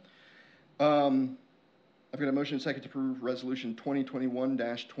right. I've got a motion and second to approve Resolution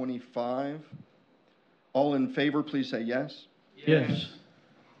 2021-25. All in favor, please say yes. Yes.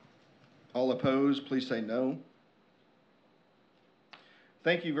 All opposed, please say no.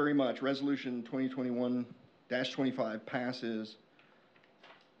 Thank you very much. Resolution 2021-25 passes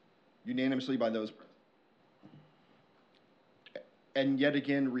unanimously by those present. And yet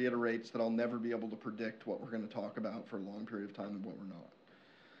again reiterates that I'll never be able to predict what we're going to talk about for a long period of time and what we're not.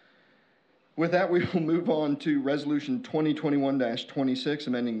 With that, we will move on to Resolution 2021-26,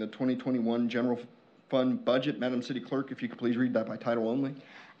 amending the 2021 General Fund Budget. Madam City Clerk, if you could please read that by title only.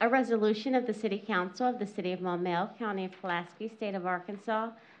 A resolution of the City Council of the City of Maumelle, County of Pulaski, State of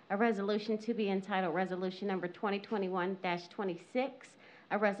Arkansas. A resolution to be entitled Resolution Number 2021-26.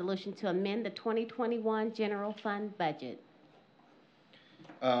 A resolution to amend the 2021 General Fund Budget.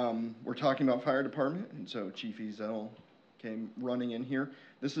 We're talking about fire department, and so Chief Ezel came running in here.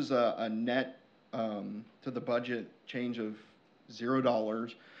 This is a net to the budget change of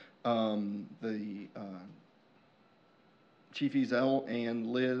 $0. Chief Ezel and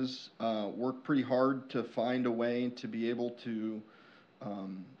Liz worked pretty hard to find a way to be able to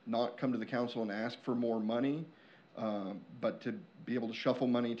not come to the council and ask for more money, but to be able to shuffle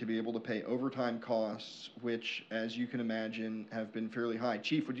money to be able to pay overtime costs, which, as you can imagine, have been fairly high.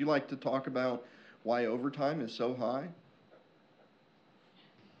 Chief, would you like to talk about why overtime is so high?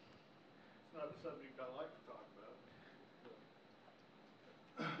 It's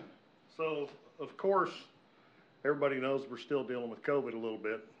So, of course, everybody knows we're still dealing with COVID a little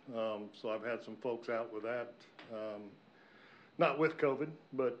bit. So I've had some folks out with that, not with COVID,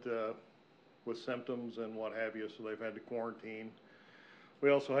 but with symptoms and what have you, so they've had to quarantine. We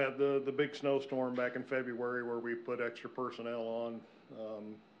also had the big snowstorm back in February where we put extra personnel on,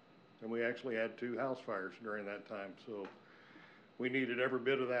 and we actually had 2 house fires during that time. So we needed every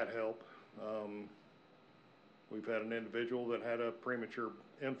bit of that help. We've had an individual that had a premature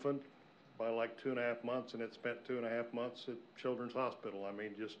infant by like 2.5 months, and it spent 2.5 months at Children's Hospital. I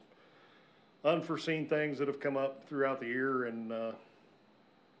mean, just unforeseen things that have come up throughout the year, and you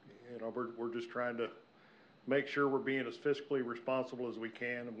know, we're just trying to make sure we're being as fiscally responsible as we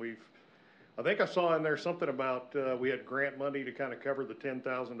can. And I think I saw in there something about we had grant money to kind of cover the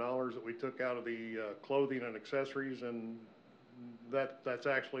 $10,000 that we took out of the clothing and accessories, and that's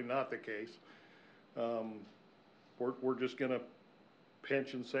actually not the case. We're just going to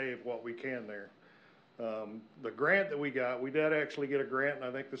pinch and save what we can there. The grant that we got, we did actually get a grant, and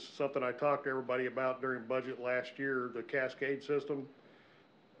I think this is something I talked to everybody about during budget last year, the Cascade system.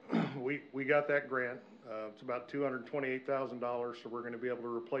 We got that grant. It's about $228,000, so we're going to be able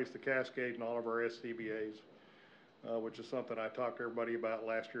to replace the Cascade in all of our SCBA's, which is something I talked to everybody about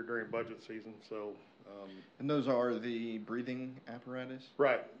last year during budget season. So, and those are the breathing apparatus?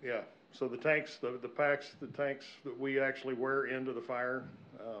 Right, yeah. So the tanks, the packs, the tanks that we actually wear into the fire,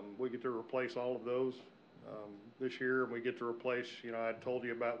 we get to replace all of those this year, and we get to replace, you know, I told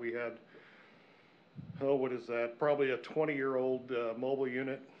you about we had, what is that, probably a 20-year-old mobile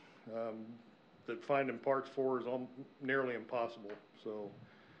unit that finding parts for is nearly impossible. So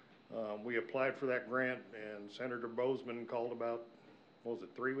we applied for that grant, and Senator Bozeman called about, what was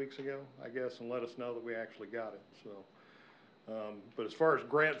it, 3 weeks ago, I guess, and let us know that we actually got it. So. But as far as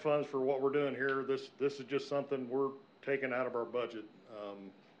grant funds for what we're doing here, this is just something we're taking out of our budget.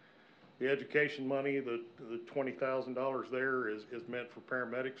 The education money, the $20,000 there is meant for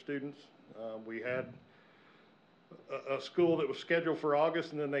paramedic students. We had a school that was scheduled for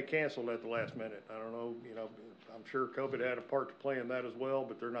August, and then they canceled at the last minute. I don't know, you know, I'm sure COVID had a part to play in that as well,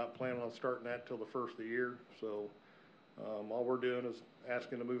 but they're not planning on starting that till the first of the year. So all we're doing is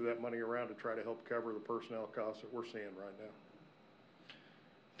asking to move that money around to try to help cover the personnel costs that we're seeing right now.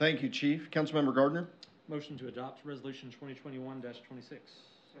 Thank you, Chief. Councilmember Gardner? Motion to adopt Resolution 2021-26. Second.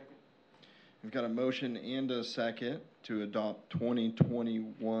 We've got a motion and a second to adopt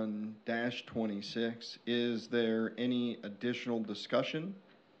 2021-26. Is there any additional discussion?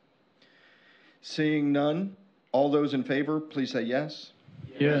 Seeing none, all those in favor, please say yes.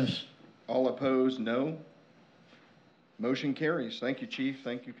 Yes. All opposed, no. Motion carries. Thank you, Chief.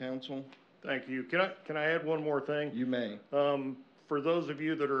 Thank you, Council. Thank you. Can I add one more thing? You may. For those of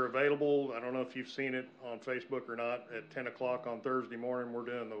you that are available, I don't know if you've seen it on Facebook or not, at 10 o'clock on Thursday morning, we're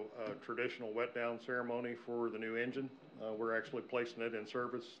doing the traditional wet down ceremony for the new engine. We're actually placing it in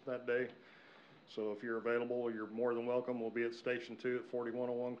service that day. So if you're available, you're more than welcome. We'll be at Station 2 at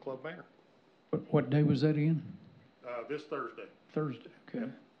 4101 Club Manor. What day was that again? This Thursday. Thursday, okay.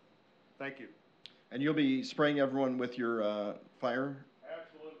 Yep. Thank you. And you'll be spraying everyone with your fire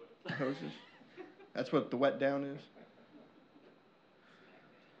Absolutely. hoses? That's what the wet down is?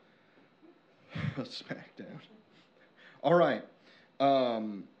 Smackdown. All right.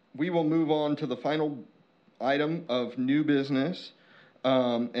 We will move on to the final item of new business,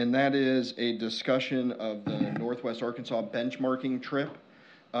 and that is a discussion of the Northwest Arkansas benchmarking trip.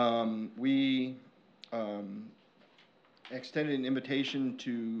 We extended an invitation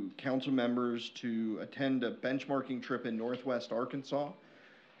to council members to attend a benchmarking trip in Northwest Arkansas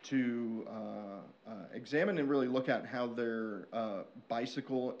to examine and really look at how their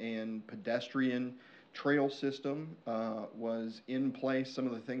bicycle and pedestrian trail system was in place, some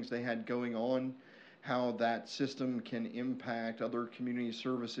of the things they had going on, how that system can impact other community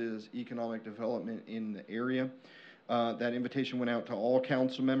services, economic development in the area. That invitation went out to all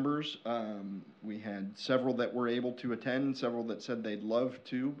council members. We had several that were able to attend, several that said they'd love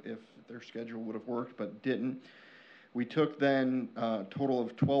to if their schedule would have worked, but didn't. We took then a total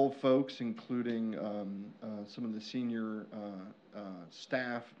of 12 folks, including some of the senior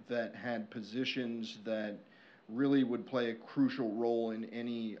staff that had positions that really would play a crucial role in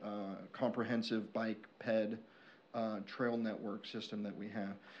any comprehensive bike ped trail network system that we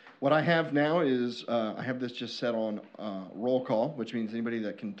have. What I have now is I have this just set on roll call, which means anybody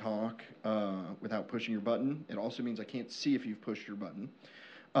that can talk without pushing your button. It also means I can't see if you've pushed your button.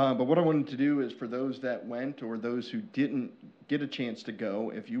 But what I wanted to do is for those that went or those who didn't get a chance to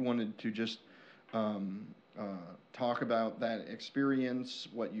go, if you wanted to just talk about that experience,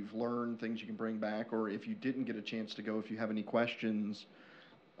 what you've learned, things you can bring back, or if you didn't get a chance to go, if you have any questions,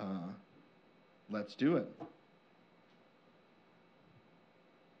 Let's do it.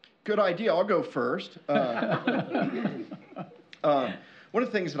 Good idea. I'll go first. One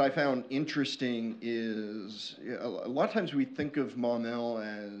of the things that I found interesting is a lot of times we think of Maumelle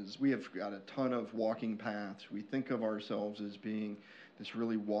as we have got a ton of walking paths. We think of ourselves as being this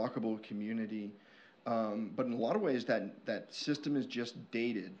really walkable community. But in a lot of ways, that system is just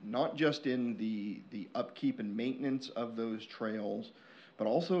dated, not just in the upkeep and maintenance of those trails, but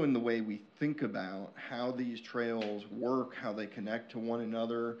also in the way we think about how these trails work, how they connect to one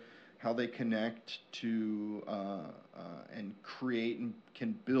another, how they connect to and create and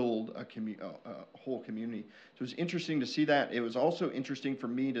can build a whole community. So it was interesting to see that. It was also interesting for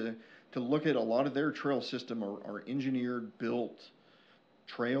me to look at a lot of their trail system are engineered, built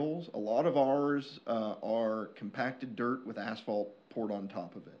trails. A lot of ours are compacted dirt with asphalt poured on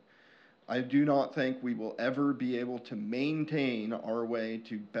top of it. I do not think we will ever be able to maintain our way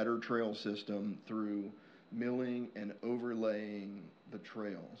to better trail system through milling and overlaying the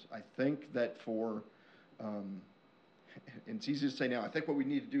trails. I think that and it's easy to say now, I think what we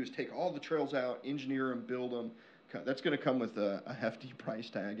need to do is take all the trails out, engineer them, build them. That's going to come with a hefty price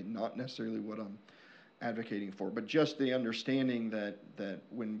tag and not necessarily what I'm advocating for, but just the understanding that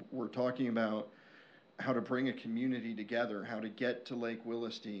when we're talking about how to bring a community together, how to get to Lake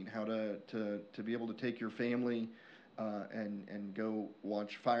Willistine, how to be able to take your family and go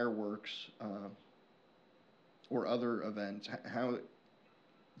watch fireworks or other events, how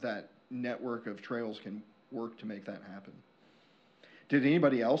that network of trails can work to make that happen. Did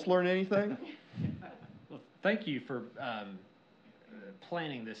anybody else learn anything? Well, thank you for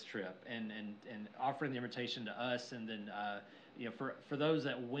planning this trip and offering the invitation to us, and then for those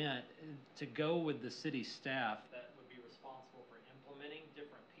that went, to go with the city staff that would be responsible for implementing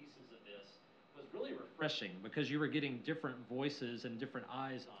different pieces of this was really refreshing because you were getting different voices and different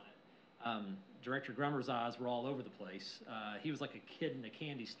eyes on it. Director Grummer's eyes were all over the place. He was like a kid in a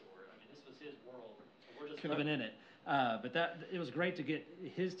candy store. I mean, this was his world. We're just living in it. But it was great to get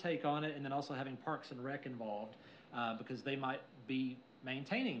his take on it, and then also having Parks and Rec involved because they might be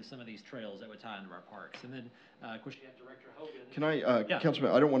maintaining some of these trails that would tie into our parks. And then, of course, you have Director Hogan. Can I, yeah.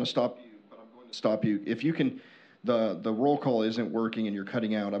 Councilman, I don't want to stop you, but I'm going to stop you. If you can, the roll call isn't working and you're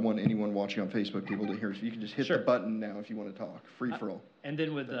cutting out. I want anyone watching on Facebook people to hear. So you can just hit the button now if you want to talk. Free for all. And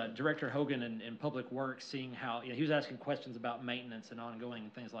then with Director Hogan in Public Works, seeing how he was asking questions about maintenance and ongoing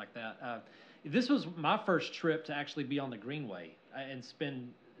and things like that. This was my first trip to actually be on the Greenway and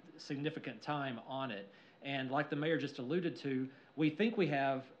spend significant time on it. And like the mayor just alluded to, we think we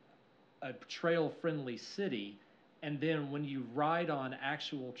have a trail-friendly city, and then when you ride on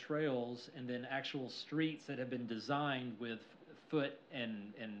actual trails and then actual streets that have been designed with foot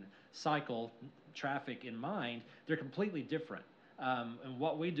and cycle traffic in mind, they're completely different. And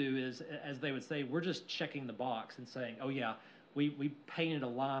what we do is, as they would say, we're just checking the box and saying, oh yeah, we painted a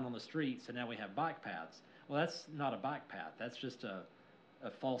line on the streets and now we have bike paths. Well, that's not a bike path. That's just a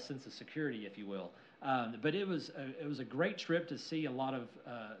false sense of security, if you will. But it was a great trip to see a lot of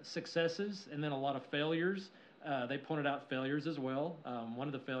successes and then a lot of failures. They pointed out failures as well. One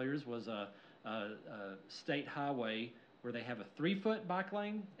of the failures was a state highway where they have a 3-foot bike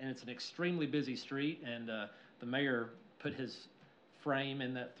lane, and it's an extremely busy street, and the mayor put his frame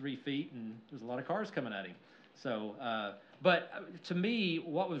in that 3 feet, and there's a lot of cars coming at him. So, but to me,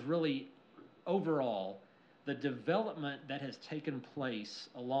 what was really overall, the development that has taken place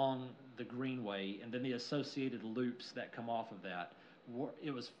along the Greenway and then the associated loops that come off of that,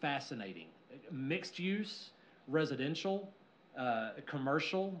 it was fascinating. Mixed use, residential,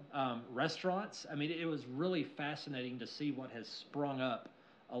 commercial, restaurants. I mean, it was really fascinating to see what has sprung up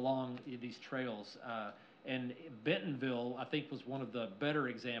along these trails. And Bentonville, I think, was one of the better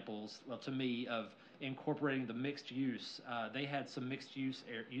examples, well, to me, of incorporating the mixed use. They had some mixed use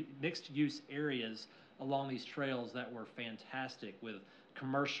areas along these trails that were fantastic, with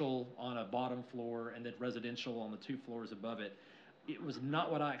commercial on a bottom floor and then residential on the 2 floors above it. It was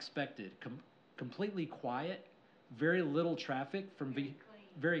not what I expected. Completely quiet, very little traffic from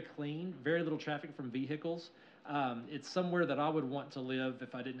very clean, very little traffic from vehicles. It's somewhere that I would want to live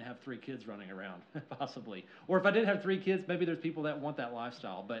if I didn't have 3 kids running around, possibly. Or if I did have 3 kids, maybe there's people that want that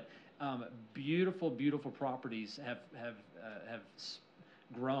lifestyle. But beautiful, beautiful properties have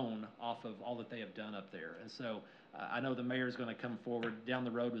grown off of all that they have done up there. And so I know the mayor is going to come forward down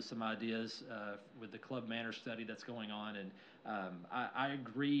the road with some ideas with the Club Manor study that's going on. And I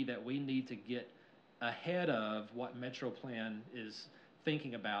agree that we need to get ahead of what Metro Plan is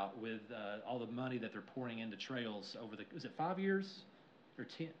thinking about with all the money that they're pouring into trails over is it 5 years or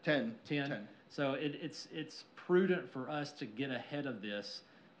 10? 10. So it's prudent for us to get ahead of this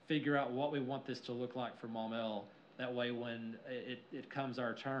figure out what we want this to look like for Maumelle. That way, when it comes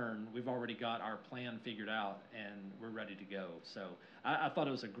our turn, we've already got our plan figured out and we're ready to go. So I thought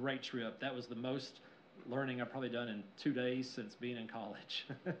it was a great trip. That was the most learning I've probably done in 2 days since being in college.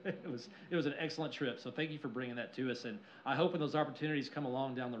 It was an excellent trip. So thank you for bringing that to us. And I hope when those opportunities come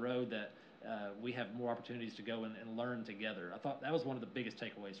along down the road that we have more opportunities to go and learn together. I thought that was one of the biggest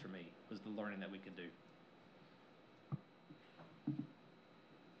takeaways for me, was the learning that we could do.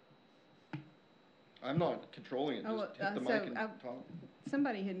 I'm not controlling it. Just hit the mic and talk.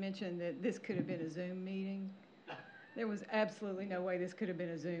 Somebody had mentioned that this could have been a Zoom meeting. There was absolutely no way this could have been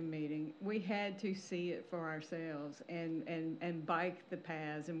a Zoom meeting. We had to see it for ourselves and bike the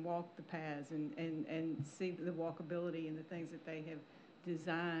paths and walk the paths and see the walkability and the things that they have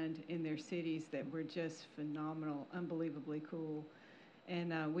designed in their cities that were just phenomenal, unbelievably cool.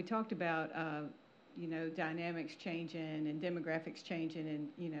 And we talked about, dynamics changing and demographics changing,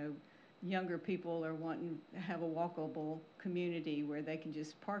 and, younger people are wanting to have a walkable community where they can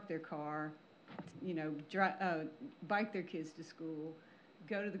just park their car, bike their kids to school,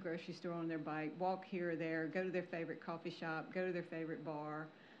 go to the grocery store on their bike, walk here or there, go to their favorite coffee shop, go to their favorite bar,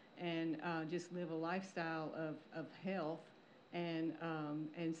 and just live a lifestyle of health and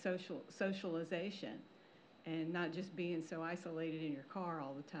socialization, and not just being so isolated in your car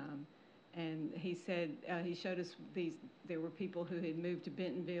all the time. And he said, he showed us there were people who had moved to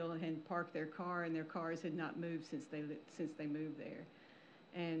Bentonville and had parked their car, and their cars had not moved since they moved there.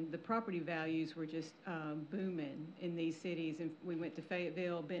 And the property values were just booming in these cities. And we went to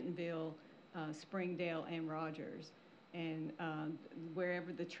Fayetteville, Bentonville, Springdale, and Rogers. And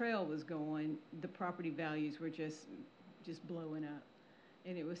wherever the trail was going, the property values were just blowing up.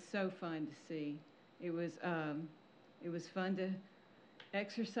 And it was so fun to see. It was fun to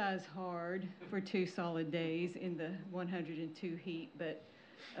exercise hard for 2 solid days in the 102 heat, but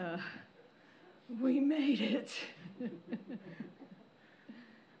we made it.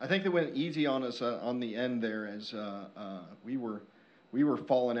 I think they went easy on us on the end there, as we were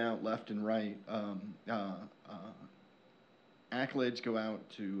falling out left and right. Accolades go out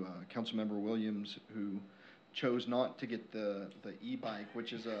to Councilmember Williams, who chose not to get the e-bike,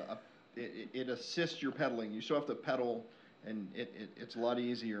 which is it assists your pedaling. You still have to pedal, and it's a lot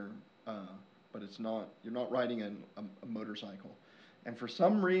easier, but you're not riding a motorcycle. And for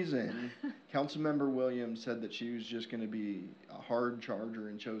some reason, Councilmember Williams said that she was just going to be a hard charger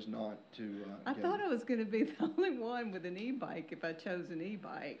and chose not to. I thought I was going to be the only one with an e-bike if I chose an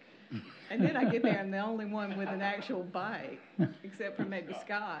e-bike. And then I get there, I'm the only one with an actual bike, except for maybe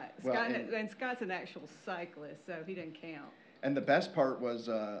Scott. Well, and Scott's an actual cyclist, so he doesn't count. And the best part was,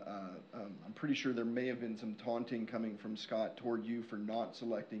 I'm pretty sure there may have been some taunting coming from Scott toward you for not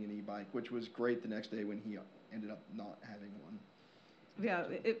selecting an e-bike, which was great the next day when he ended up not having one. Yeah,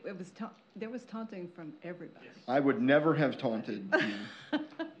 there was taunting from everybody. I would never have taunted you.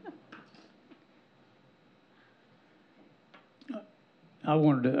 I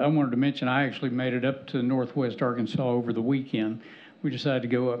wanted to mention I actually made it up to Northwest Arkansas over the weekend. We decided to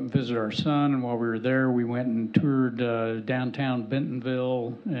go up and visit our son, and while we were there, we went and toured downtown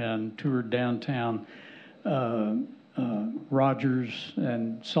Bentonville and toured downtown Rogers,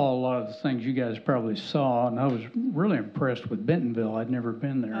 and saw a lot of the things you guys probably saw, and I was really impressed with Bentonville. I'd never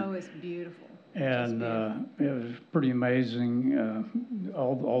been there. Oh, it's beautiful. And it was pretty amazing,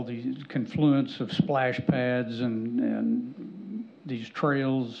 all the confluence of splash pads and these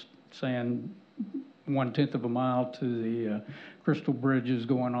trails saying 1/10 of a mile to the crystal bridges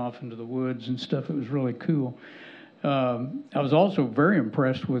going off into the woods and stuff. It was really cool. I was also very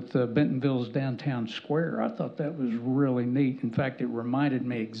impressed with Bentonville's downtown square. I thought that was really neat. In fact, it reminded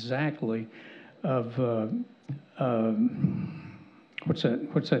me exactly of what's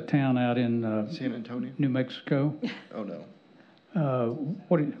that town out in San Antonio, New Mexico? Oh no.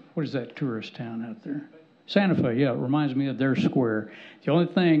 What is that tourist town out there? Santa Fe, yeah, it reminds me of their square. The only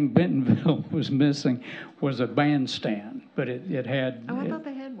thing Bentonville was missing was a bandstand, but it had... Oh, I thought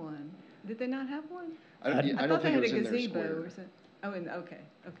they had one. Did they not have one? I don't think it was in their square. Or something. Oh, okay.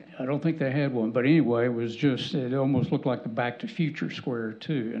 I don't think they had one, but anyway, it almost looked like the Back to Future square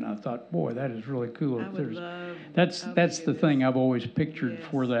too, and I thought, boy, that is really cool. I would love... That's the thing I've always pictured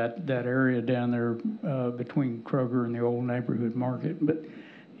for that area down there between Kroger and the old neighborhood market, but...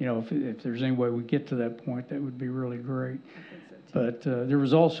 if there's any way we get to that point, that would be really great. But there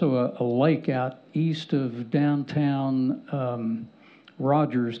was also a lake out east of downtown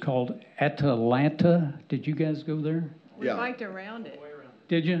Rogers called Atalanta. Did you guys go there? We biked around it.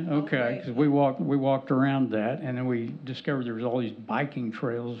 Did you? Okay, because we walked around that, and then we discovered there was all these biking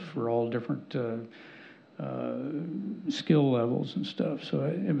trails for all different skill levels and stuff. So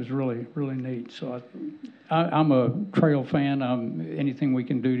it was really, really neat. So I'm a trail fan. Anything we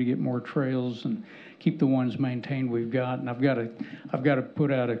can do to get more trails and keep the ones maintained we've got. And I've got to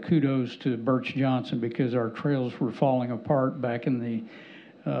put out a kudos to Birch Johnson, because our trails were falling apart back in the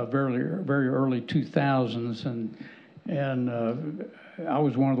very early 2000s, and I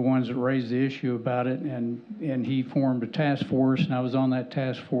was one of the ones that raised the issue about it, and he formed a task force, and I was on that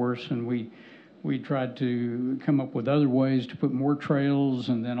task force, and we tried to come up with other ways to put more trails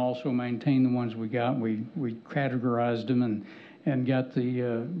and then also maintain the ones we got. We categorized them and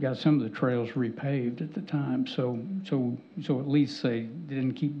got some of the trails repaved at the time. So at least they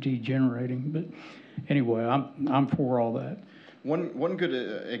didn't keep degenerating. But anyway, I'm for all that. One good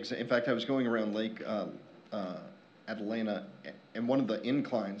in fact, I was going around Lake Atalanta, and one of the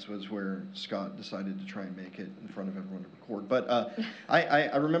inclines was where Scott decided to try and make it in front of everyone to record. But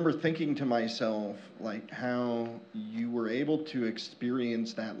I remember thinking to myself, like, how you were able to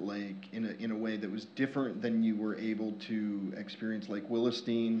experience that lake in a way that was different than you were able to experience Lake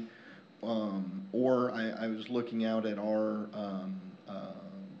Willistine, or I was looking out at our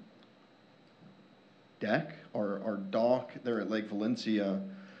deck, our dock there at Lake Valencia,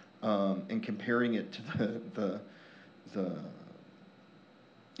 and comparing it to the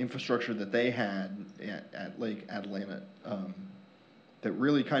infrastructure that they had at Lake Atalanta, that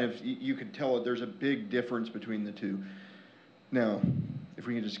really kind of, you could tell that there's a big difference between the two. Now, if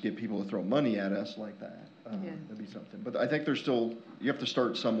we can just get people to throw money at us like that, that'd be something. But I think you have to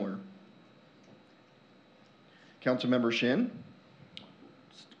start somewhere. Councilmember Shin?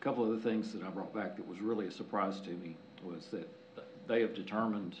 A couple of the things that I brought back that was really a surprise to me was that they have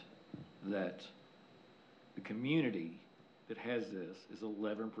determined that the community that has this is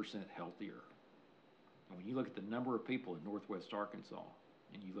 11% healthier. And when you look at the number of people in Northwest Arkansas,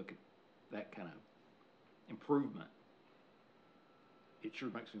 and you look at that kind of improvement, it sure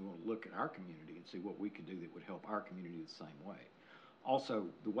makes me want to look at our community and see what we could do that would help our community the same way. Also,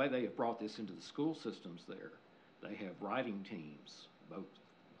 the way they have brought this into the school systems there, they have riding teams, both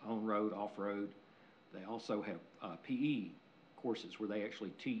on-road, off-road. They also have PE courses where they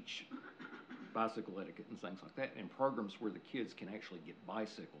actually teach bicycle etiquette and things like that, and programs where the kids can actually get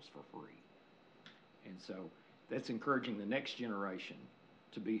bicycles for free. And so that's encouraging the next generation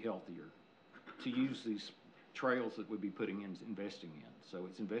to be healthier, to use these trails that we'd be putting in, investing in. So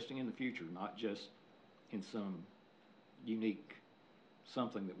it's investing in the future, not just in some unique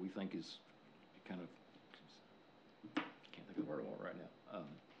something that we think is kind of, I can't think of the word I want right now.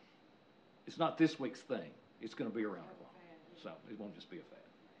 It's not this week's thing. It's going to be around a while. So it won't just be a fad.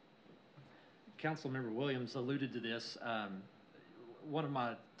 Councilmember Williams alluded to this. One of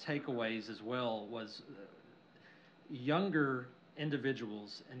my takeaways as well was younger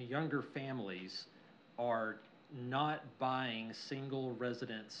individuals and younger families are not buying single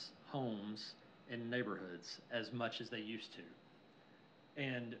residence homes in neighborhoods as much as they used to.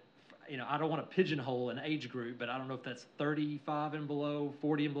 And I don't want to pigeonhole an age group, but I don't know if that's 35 and below,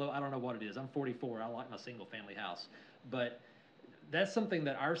 40 and below. I don't know what it is. I'm 44. I like my single family house. But that's something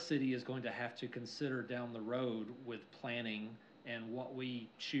that our city is going to have to consider down the road with planning and what we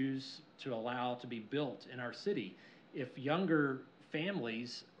choose to allow to be built in our city. If younger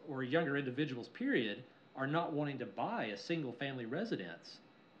families or younger individuals, period, are not wanting to buy a single family residence,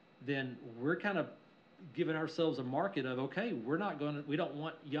 then we're kind of giving ourselves a market of, okay, we don't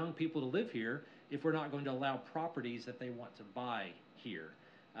want young people to live here if we're not going to allow properties that they want to buy here.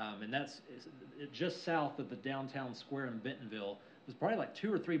 And that's just south of the downtown square in Bentonville. It was probably like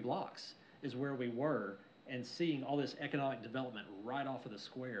 2 or 3 blocks is where we were, and seeing all this economic development right off of the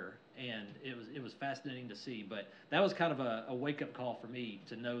square, and it was fascinating to see. But that was kind of a wake-up call for me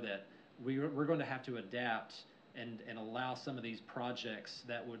to know that we're going to have to adapt and allow some of these projects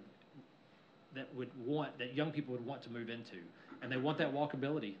that young people would want to move into. And they want that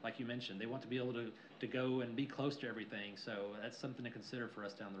walkability, like you mentioned. They want to be able to go and be close to everything. So that's something to consider for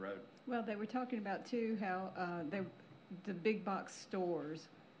us down the road. Well, they were talking about, too, how the big box stores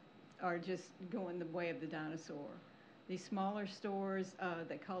are just going the way of the dinosaur. These smaller stores,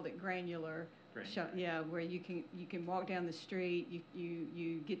 they called it granular. Where you can walk down the street,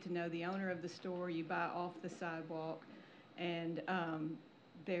 you get to know the owner of the store, you buy off the sidewalk, and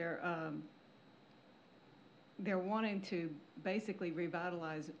they're wanting to basically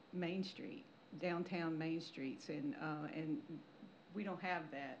revitalize Main Street, downtown Main Streets, and we don't have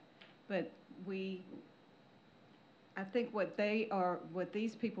that. But I think what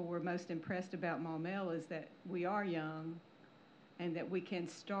these people were most impressed about Maumelle is that we are young, and that we can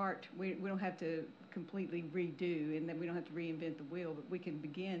start. We don't have to completely redo, and that we don't have to reinvent the wheel, but we can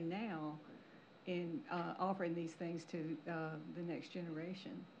begin now in offering these things to the next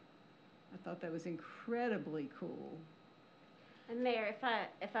generation. I thought that was incredibly cool. And Mayor,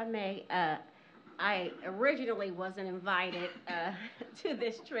 if I may, I originally wasn't invited to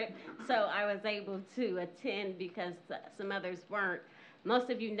this trip, so I was able to attend because some others weren't.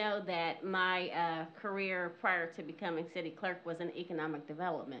 Most of you know that my career prior to becoming city clerk was in economic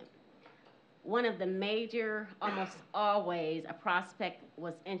development. One of the major, almost always, a prospect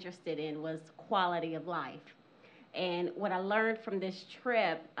was interested in was quality of life. And what I learned from this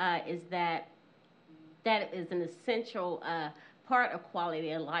trip is that is an essential part of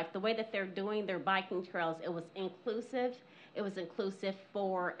quality of life. The way that they're doing their biking trails, it was inclusive. It was inclusive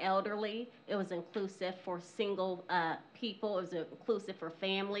for elderly. It was inclusive for single people. It was inclusive for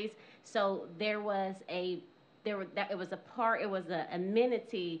families. So it was an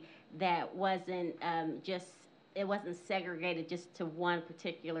amenity that wasn't it wasn't segregated just to one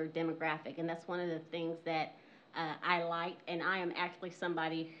particular demographic. And that's one of the things that I liked. And I am actually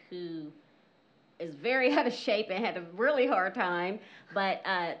somebody who is very out of shape and had a really hard time, but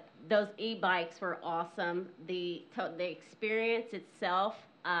those e-bikes were awesome. The experience itself,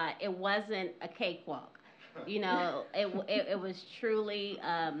 it wasn't a cakewalk. You know, it was truly,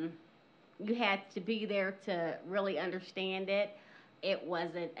 you had to be there to really understand it. It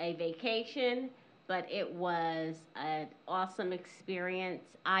wasn't a vacation, but it was an awesome experience,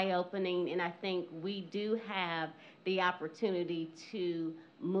 eye-opening, and I think we do have the opportunity to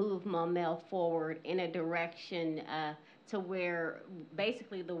move Maumelle forward in a direction to where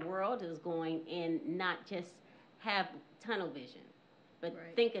basically the world is going and not just have tunnel vision, but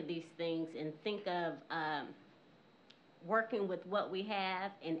Right. think of these things and think of working with what we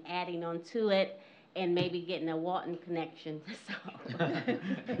have and adding on to it and maybe getting a Walton connection. So,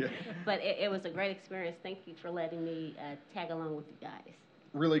 but it was a great experience. Thank you for letting me tag along with you guys.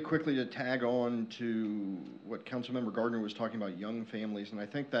 Really quickly to tag on to what Councilmember Gardner was talking about, young families, and I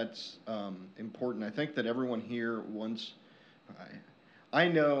think that's important. I think that everyone here wants, I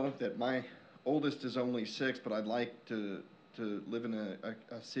know that my oldest is only 6, but I'd like to live in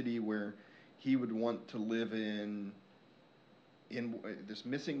a city where he would want to live in this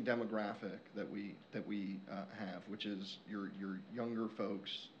missing demographic that we have, which is your younger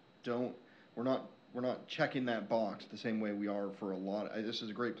folks. We're not checking that box the same way we are for a lot. This is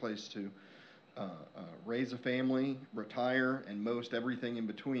a great place to raise a family, retire, and most everything in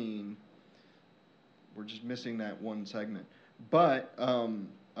between. We're just missing that one segment. But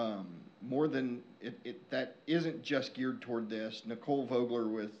more than that isn't just geared toward this. Nicole Vogler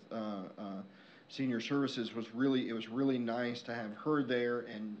with Senior Services was really nice to have her there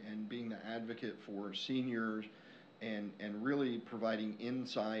and being the advocate for seniors. And really providing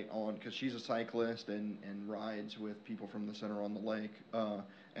insight on, because she's a cyclist and rides with people from the Center on the Lake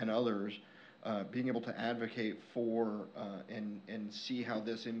and others, being able to advocate for and see how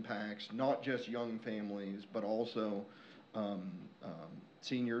this impacts not just young families, but also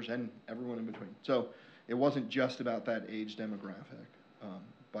seniors and everyone in between. So it wasn't just about that age demographic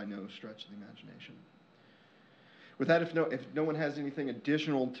by no stretch of the imagination. With that, if no one has anything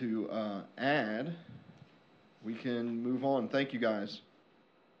additional to add, we can move on. Thank you, guys.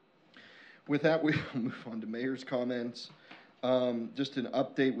 With that, we'll move on to Mayor's comments. Just an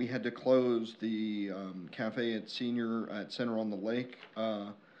update, we had to close the cafe at Center on the Lake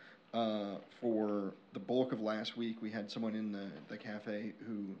for the bulk of last week. We had someone in the cafe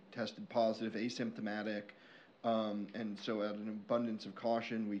who tested positive, asymptomatic, and so out of an abundance of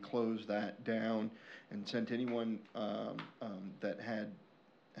caution, we closed that down and sent anyone that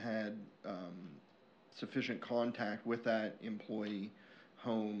had sufficient contact with that employee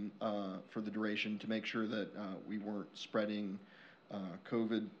home for the duration to make sure that we weren't spreading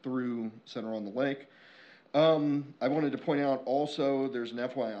COVID through Center on the Lake. I wanted to point out also, there's an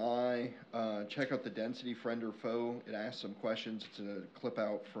FYI, check out the density friend or foe. It asks some questions. It's a clip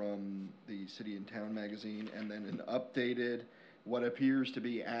out from the City and Town magazine, and then an updated, what appears to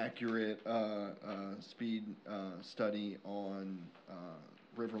be accurate speed study on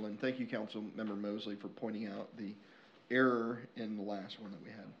Riverland. Thank you, Councilmember Mosley, for pointing out the error in the last one that we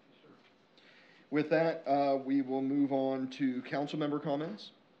had. With that, we will move on to Councilmember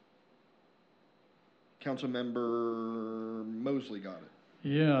comments. Councilmember Mosley got it.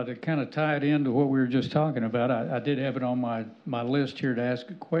 Yeah, to kind of tie it into what we were just talking about, I did have it on my list here to ask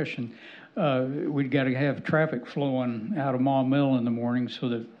a question. We've got to have traffic flowing out of Maumelle in the morning so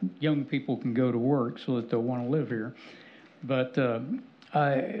that young people can go to work so that they'll want to live here. But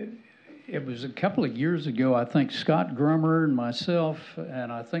it was a couple of years ago, I think Scott Grummer and myself,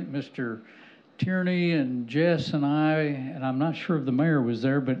 and I think Mr. Tierney and Jess and I'm not sure if the mayor was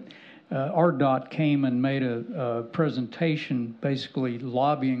there, but RDOT came and made a presentation basically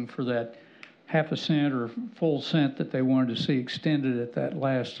lobbying for that half a cent or full cent that they wanted to see extended at that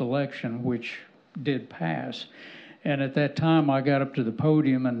last election, which did pass. And at that time, I got up to the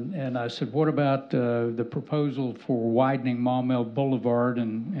podium and I said, what about the proposal for widening Maumelle Boulevard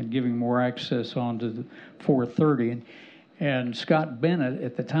and giving more access onto the 430? And Scott Bennett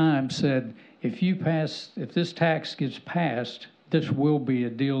at the time said, if this tax gets passed, this will be a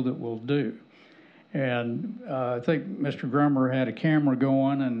deal that we'll do. And I think Mr. Grummer had a camera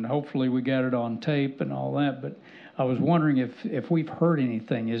going, and hopefully we got it on tape and all that. But I was wondering if we've heard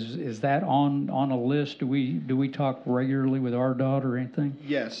anything. Is that on a list? Do we talk regularly with RDOT or anything?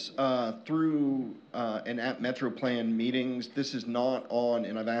 Yes, through and at MetroPlan meetings. This is not on,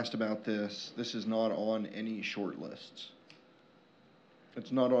 and I've asked about this. This is not on any short lists.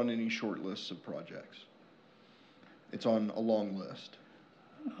 It's not on any short lists of projects. It's on a long list.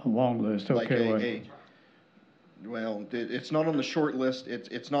 A long list, okay. Like well, it's not on the short list.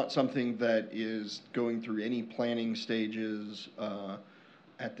 It's not something that is going through any planning stages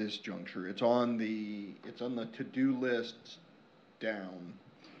at this juncture. It's on the to-do list down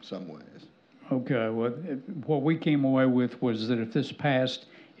some ways. Okay, well, what we came away with was that if this passed,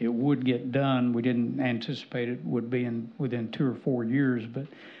 it would get done. We didn't anticipate it would be within 2 or 4 years, but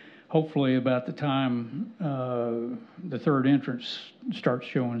hopefully about the time the third entrance starts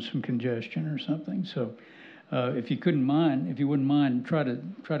showing some congestion or something. So if you wouldn't mind, try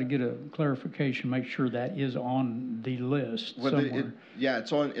to get a clarification, make sure that is on the list somewhere.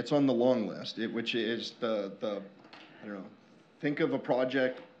 It's on the long list, which is the I don't know. Think of a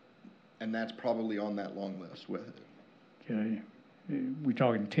project, and that's probably on that long list with it. Okay. We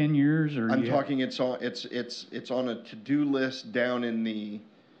talking 10 years or? I'm talking it's on a to-do list down in the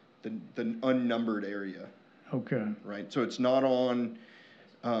unnumbered area. Okay. Right. So it's not on,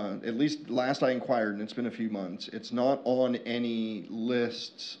 at least last I inquired, and it's been a few months, it's not on any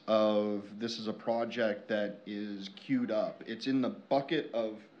lists of this is a project that is queued up. It's in the bucket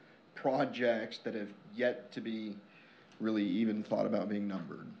of projects that have yet to be really even thought about being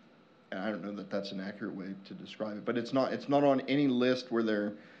numbered. And I don't know that that's an accurate way to describe it, but it's not on any list where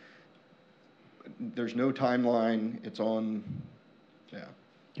there's no timeline. It's on, yeah.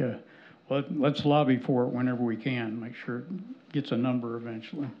 Yeah. Well, let's lobby for it whenever we can. Make sure it gets a number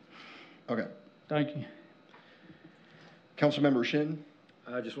eventually. Okay. Thank you. Councilmember Shin.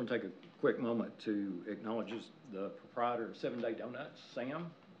 I just want to take a quick moment to acknowledge the proprietor of 7 Day Donuts,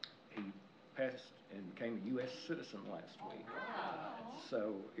 Sam. He passed and became a U.S. citizen last week.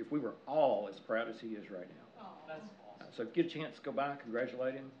 So if we were all as proud as he is right now. That's awesome. So get a chance to go by,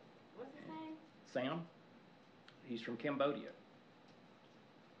 congratulate him. What's his name? Sam. He's from Cambodia.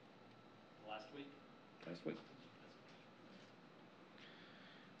 Last week.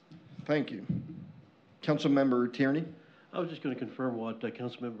 Thank you. Councilmember Tierney. I was just going to confirm what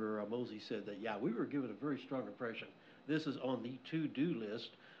Councilmember Mosey said, that, yeah, we were given a very strong impression. This is on the to-do list,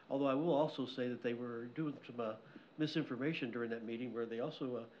 although I will also say that they were doing some misinformation during that meeting where they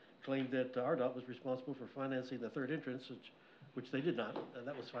also claimed that RDOT was responsible for financing the third entrance, which they did not. And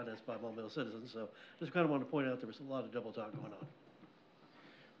that was financed by Maumelle citizens. So just kind of want to point out there was a lot of double talk going on.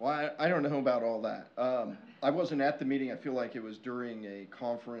 Well, I don't know about all that. I wasn't at the meeting. I feel like it was during a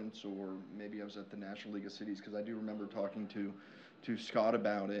conference, or maybe I was at the National League of Cities, because I do remember talking to Scott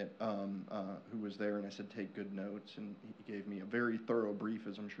about it, who was there, and I said, take good notes, and he gave me a very thorough brief,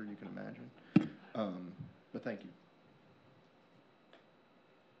 as I'm sure you can imagine. But thank you.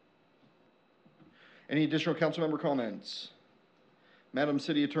 Any additional council member comments? Madam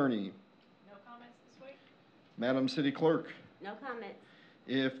City Attorney. No comments this week? Madam City Clerk. No comments.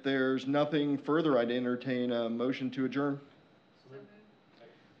 If there's nothing further, I'd entertain a motion to adjourn.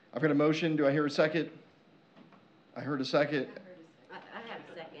 I've got a motion. Do I hear a second? I heard a second. I have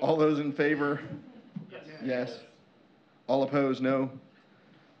a second. All those in favor? Yes. All opposed? No.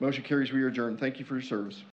 Motion carries. We are adjourned. Thank you for your service.